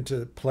put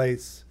into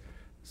place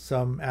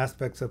some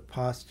aspects of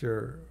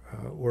posture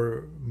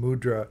or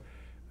mudra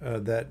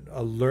that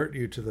alert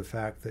you to the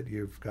fact that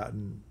you've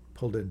gotten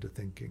pulled into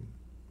thinking.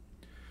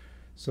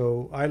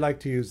 So I like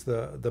to use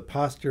the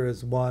posture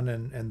as one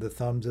and the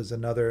thumbs as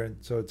another, and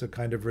so it's a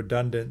kind of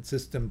redundant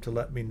system to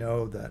let me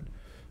know that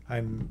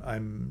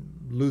I'm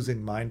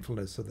losing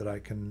mindfulness, so that I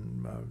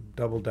can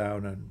double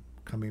down on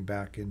coming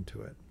back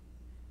into it.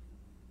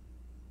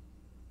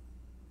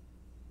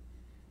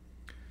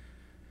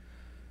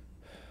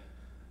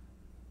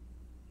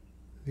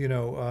 You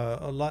know,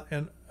 a lot,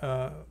 and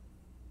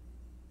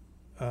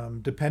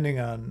depending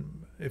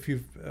on if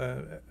you've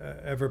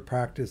ever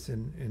practiced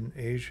in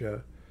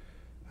Asia,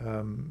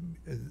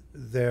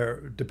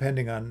 they're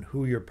depending on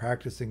who you're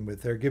practicing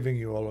with, they're giving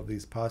you all of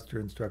these posture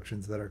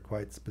instructions that are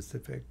quite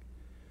specific.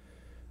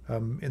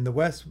 In the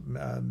West,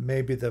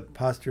 maybe the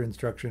posture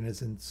instruction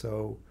isn't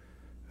so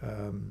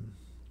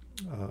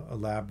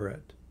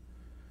elaborate.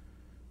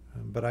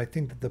 But I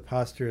think that the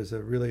posture is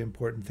a really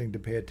important thing to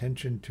pay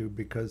attention to,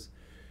 because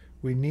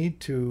we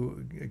need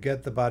to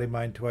get the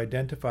body-mind to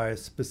identify a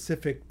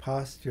specific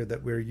posture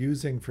that we're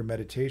using for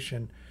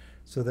meditation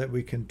so that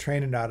we can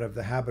train it out of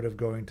the habit of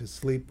going to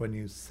sleep when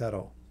you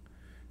settle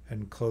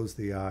and close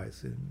the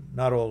eyes. And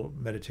not all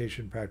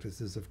meditation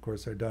practices, of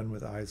course, are done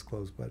with eyes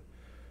closed, but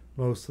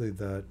mostly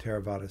the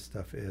Theravada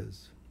stuff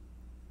is.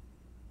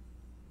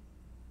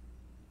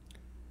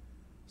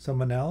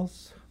 Someone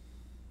else?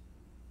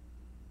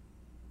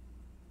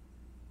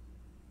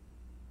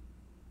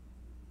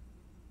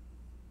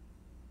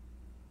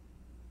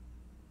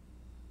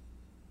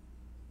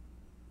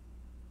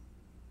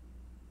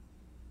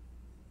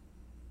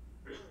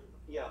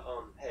 Yeah,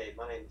 hey,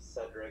 my name's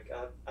Cedric.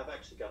 I've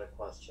actually got a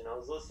question. I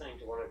was listening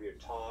to one of your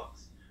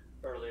talks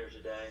earlier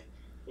today,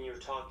 and you were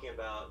talking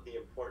about the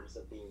importance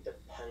of being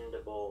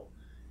dependable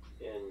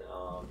in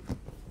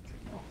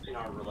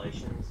our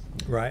relations.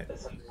 Right.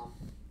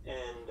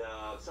 And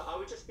so I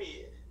would just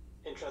be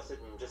interested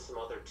in just some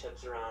other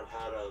tips around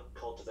how to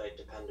cultivate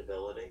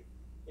dependability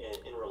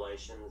in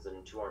relations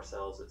and to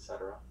ourselves,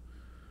 etc.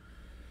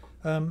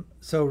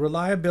 So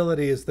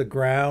reliability is the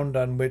ground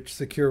on which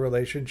secure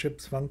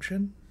relationships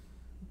function.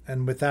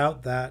 And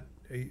without that,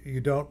 you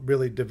don't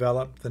really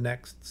develop the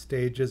next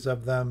stages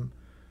of them.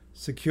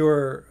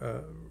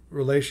 Secure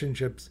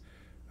relationships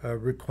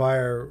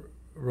require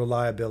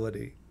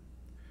reliability.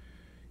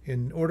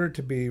 In order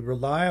to be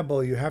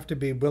reliable, you have to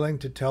be willing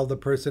to tell the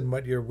person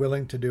what you're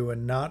willing to do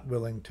and not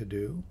willing to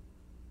do,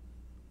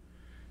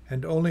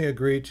 and only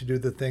agree to do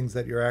the things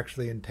that you're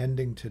actually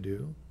intending to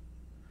do,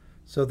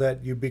 so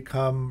that you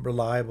become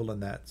reliable in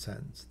that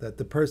sense, that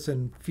the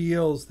person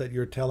feels that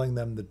you're telling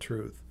them the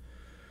truth.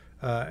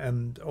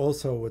 And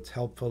also what's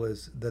helpful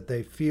is that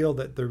they feel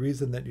that the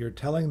reason that you're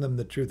telling them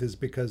the truth is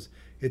because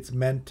it's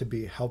meant to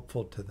be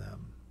helpful to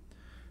them.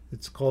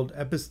 It's called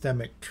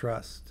epistemic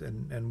trust,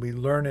 and we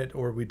learn it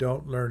or we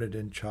don't learn it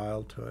in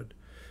childhood.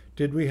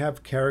 Did we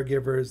have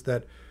caregivers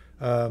that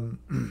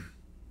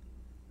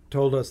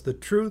told us the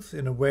truth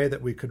in a way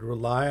that we could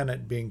rely on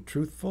it being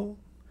truthful?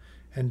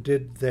 And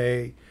did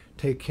they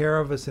take care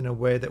of us in a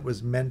way that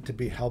was meant to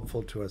be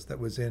helpful to us, that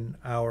was in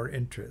our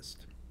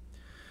interest?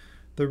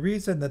 The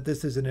reason that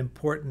this is an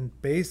important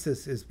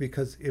basis is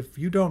because if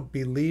you don't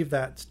believe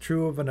that's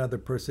true of another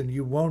person,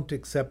 you won't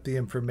accept the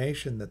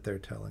information that they're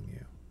telling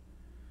you,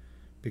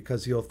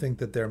 because you'll think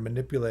that they're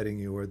manipulating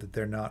you or that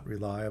they're not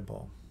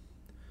reliable.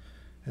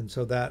 And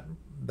so that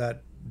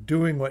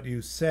doing what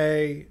you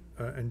say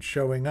and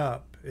showing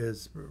up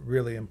is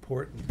really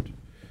important.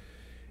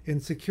 In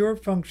secure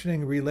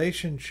functioning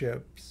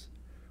relationships,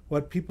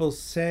 what people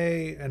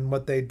say and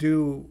what they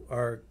do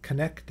are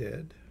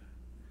connected.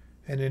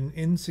 And in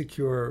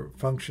insecure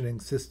functioning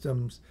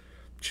systems,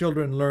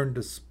 children learn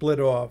to split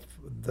off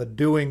the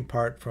doing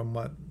part from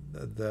what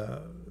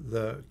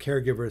the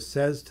caregiver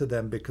says to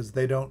them, because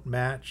they don't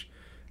match,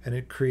 and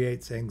it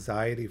creates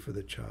anxiety for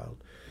the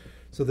child.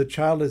 So the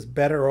child is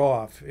better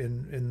off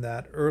in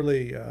that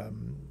early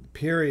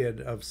period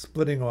of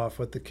splitting off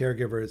what the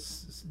caregiver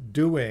is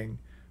doing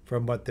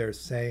from what they're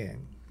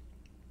saying.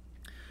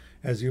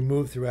 As you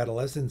move through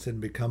adolescence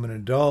and become an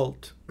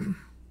adult,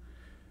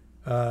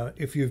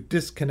 if you've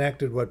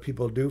disconnected what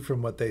people do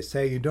from what they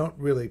say, you don't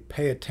really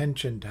pay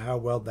attention to how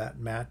well that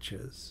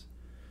matches.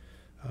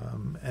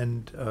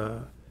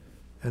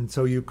 And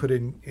so you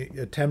could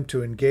attempt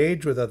to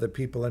engage with other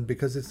people, and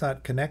because it's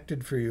not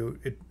connected for you,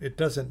 it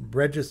doesn't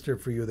register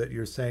for you that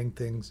you're saying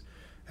things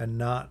and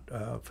not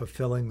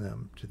fulfilling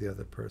them to the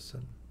other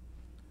person.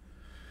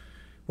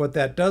 What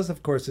that does,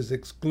 of course, is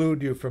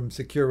exclude you from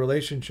secure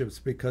relationships,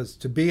 because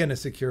to be in a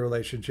secure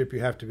relationship, you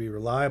have to be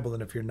reliable.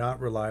 And if you're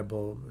not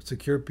reliable,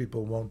 secure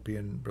people won't be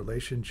in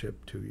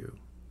relationship to you.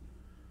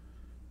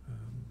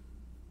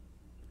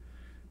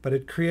 But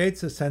it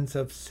creates a sense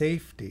of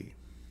safety.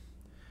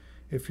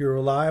 If you're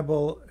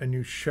reliable and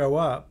you show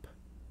up,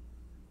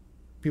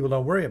 people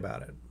don't worry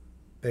about it.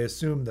 They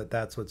assume that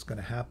that's what's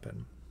going to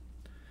happen.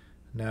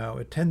 Now,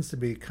 it tends to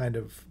be kind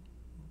of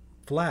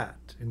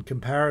flat in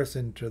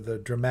comparison to the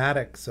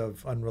dramatics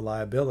of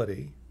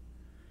unreliability.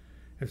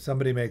 If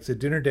somebody makes a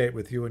dinner date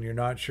with you and you're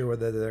not sure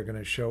whether they're going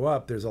to show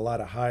up, there's a lot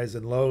of highs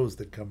and lows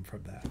that come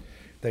from that.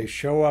 They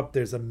show up,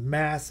 there's a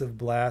massive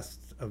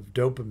blast of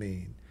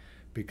dopamine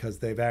because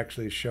they've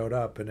actually showed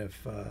up. And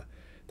if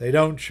they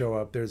don't show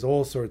up, there's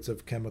all sorts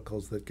of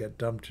chemicals that get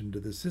dumped into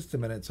the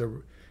system, and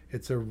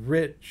it's a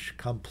rich,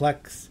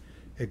 complex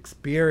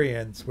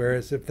experience.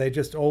 Whereas if they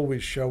just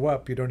always show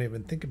up, you don't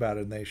even think about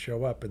it, and they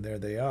show up and there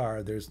they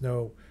are. There's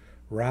no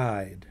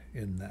ride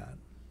in that.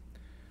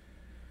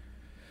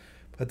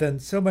 But then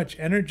so much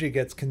energy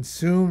gets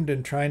consumed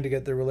in trying to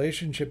get the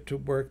relationship to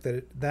work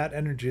that that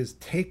energy is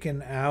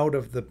taken out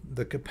of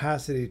the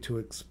capacity to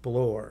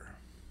explore.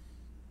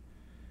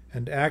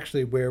 And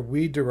actually, where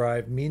we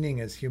derive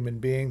meaning as human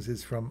beings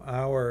is from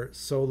our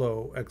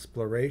solo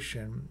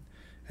exploration.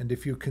 And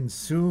if you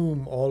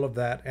consume all of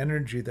that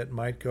energy that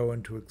might go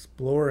into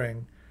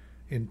exploring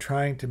in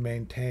trying to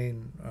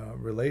maintain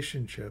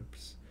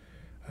relationships,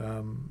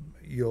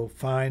 you'll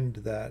find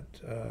that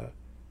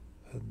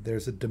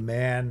there's a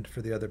demand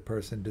for the other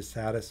person to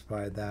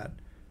satisfy that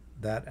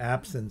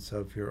absence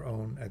of your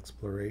own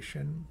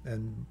exploration.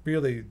 And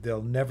really,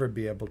 they'll never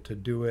be able to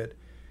do it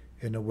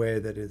in a way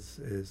that is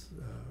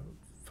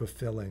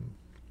fulfilling.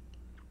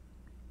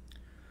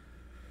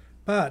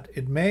 But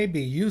it may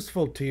be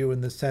useful to you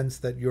in the sense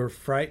that you're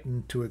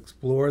frightened to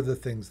explore the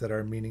things that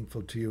are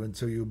meaningful to you, and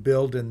so you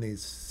build in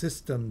these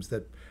systems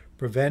that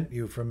prevent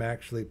you from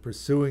actually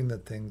pursuing the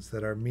things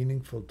that are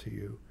meaningful to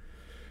you,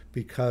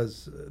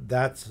 because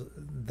that's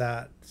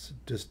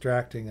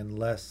distracting and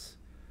less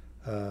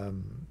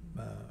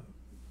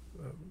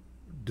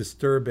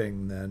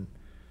disturbing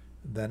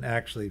than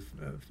actually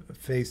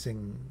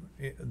facing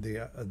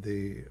the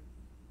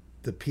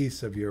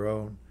piece of your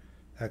own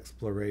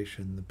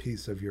exploration, the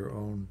piece of your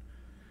own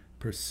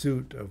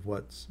pursuit of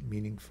what's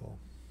meaningful.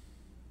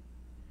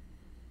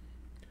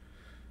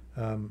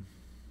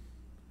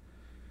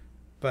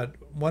 But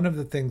one of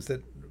the things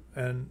that,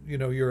 and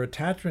your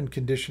attachment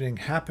conditioning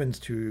happens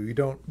to you. You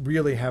don't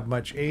really have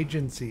much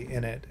agency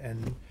in it,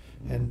 and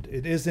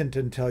it isn't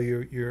until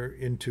you're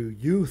into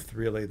youth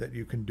really that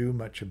you can do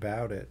much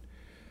about it.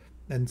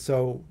 And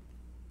so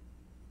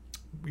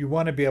you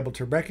want to be able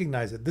to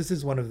recognize it. This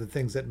is one of the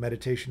things that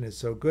meditation is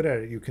so good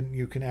at. You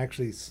can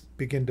actually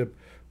begin to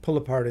pull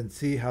apart and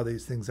see how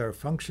these things are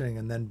functioning,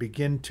 and then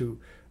begin to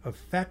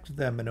affect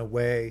them in a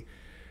way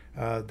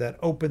that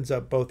opens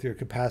up both your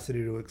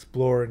capacity to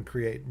explore and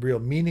create real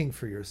meaning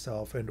for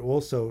yourself, and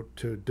also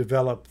to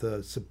develop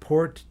the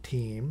support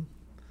team.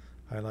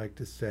 I like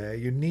to say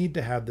you need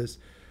to have this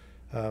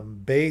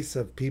base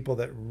of people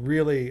that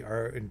really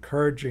are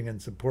encouraging and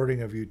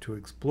supporting of you to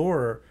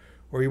explore,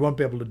 or you won't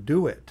be able to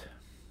do it.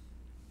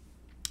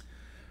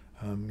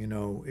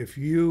 If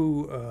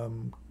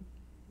you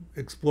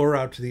explore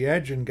out to the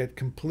edge and get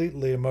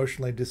completely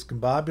emotionally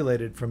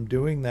discombobulated from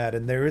doing that,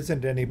 and there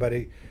isn't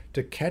anybody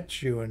to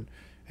catch you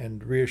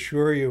and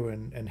reassure you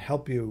and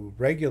help you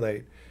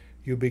regulate,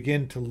 you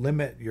begin to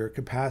limit your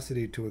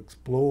capacity to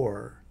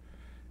explore.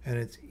 And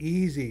it's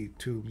easy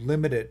to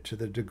limit it to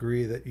the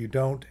degree that you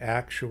don't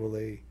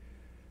actually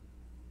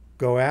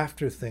go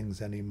after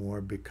things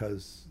anymore,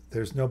 because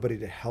there's nobody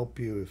to help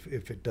you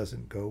if it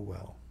doesn't go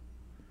well.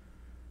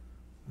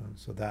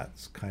 So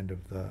that's kind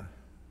of the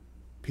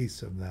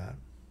piece of that.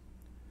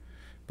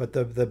 But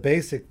the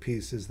basic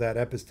piece is that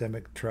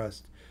epistemic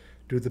trust.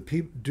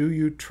 Do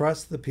you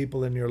trust the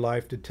people in your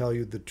life to tell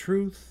you the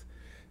truth?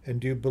 And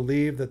do you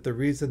believe that the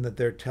reason that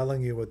they're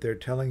telling you what they're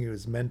telling you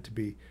is meant to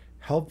be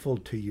helpful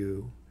to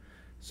you,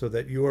 so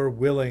that you are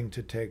willing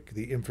to take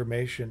the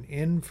information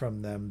in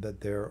from them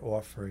that they're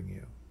offering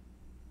you?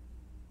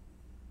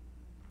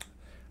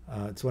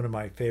 It's one of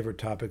my favorite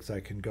topics. I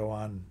can go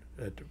on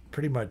at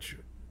pretty much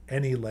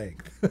any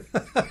length.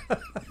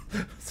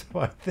 So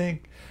I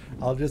think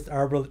I'll just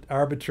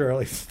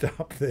arbitrarily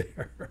stop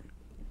there.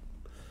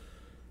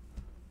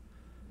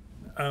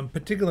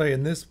 Particularly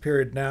in this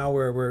period now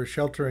where we're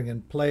sheltering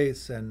in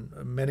place, and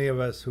many of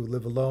us who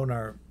live alone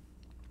are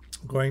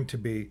going to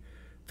be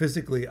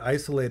physically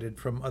isolated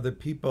from other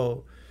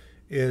people,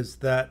 is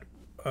that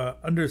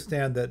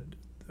understand that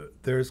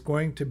there's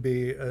going to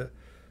be an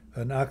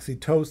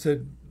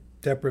oxytocin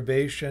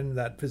deprivation,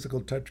 that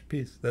physical touch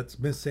piece that's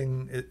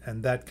missing,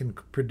 and that can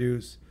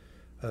produce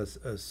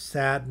a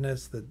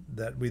sadness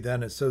that we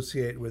then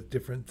associate with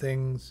different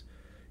things,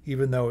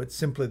 even though it's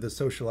simply the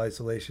social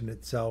isolation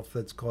itself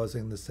that's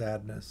causing the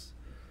sadness.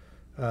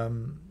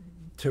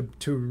 To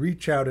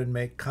reach out and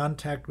make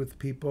contact with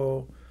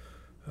people.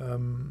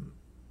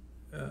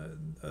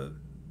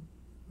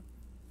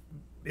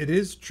 It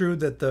is true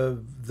that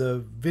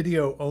the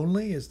video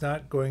only is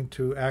not going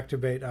to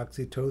activate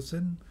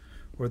oxytocin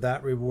or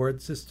that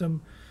reward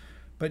system,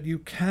 but you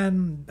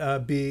can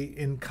be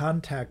in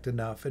contact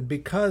enough. And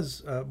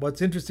because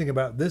what's interesting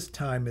about this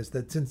time is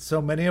that since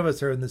so many of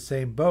us are in the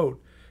same boat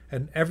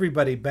and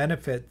everybody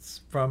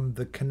benefits from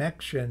the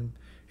connection,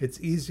 it's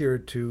easier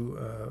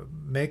to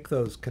make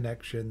those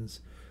connections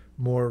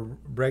more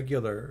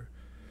regular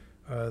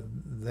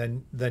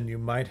than you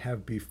might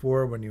have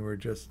before when you were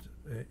just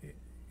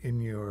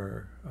in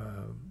your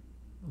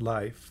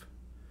life.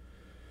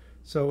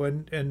 So,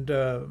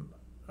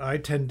 I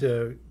tend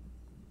to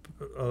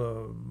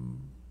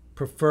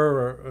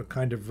prefer a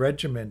kind of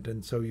regiment,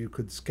 and so you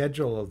could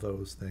schedule all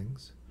those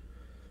things,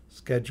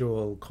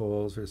 schedule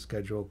calls or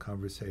schedule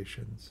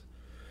conversations.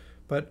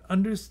 But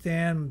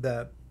understand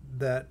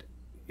that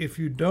if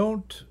you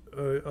don't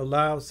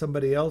allow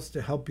somebody else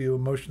to help you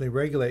emotionally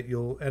regulate,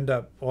 you'll end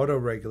up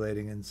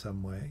auto-regulating in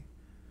some way.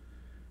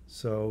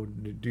 So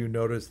do you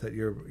notice that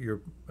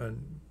you're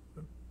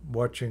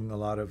watching a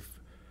lot of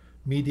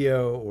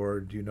media, or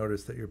do you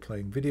notice that you're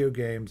playing video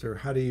games, or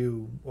how do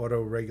you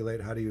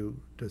auto-regulate? How do you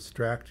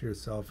distract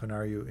yourself, and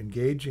are you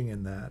engaging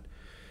in that?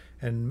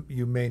 And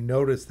you may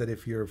notice that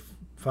if you're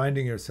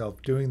finding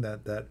yourself doing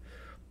that, that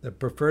the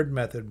preferred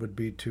method would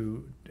be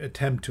to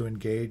attempt to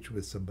engage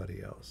with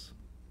somebody else.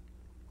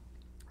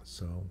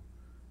 So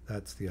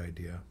that's the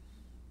idea.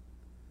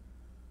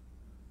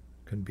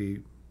 Can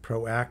be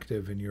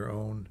proactive in your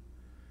own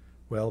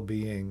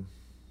well-being.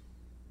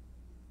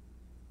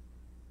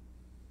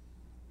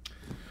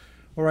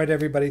 All right,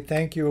 everybody.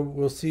 Thank you.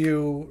 We'll see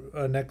you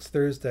next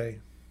Thursday.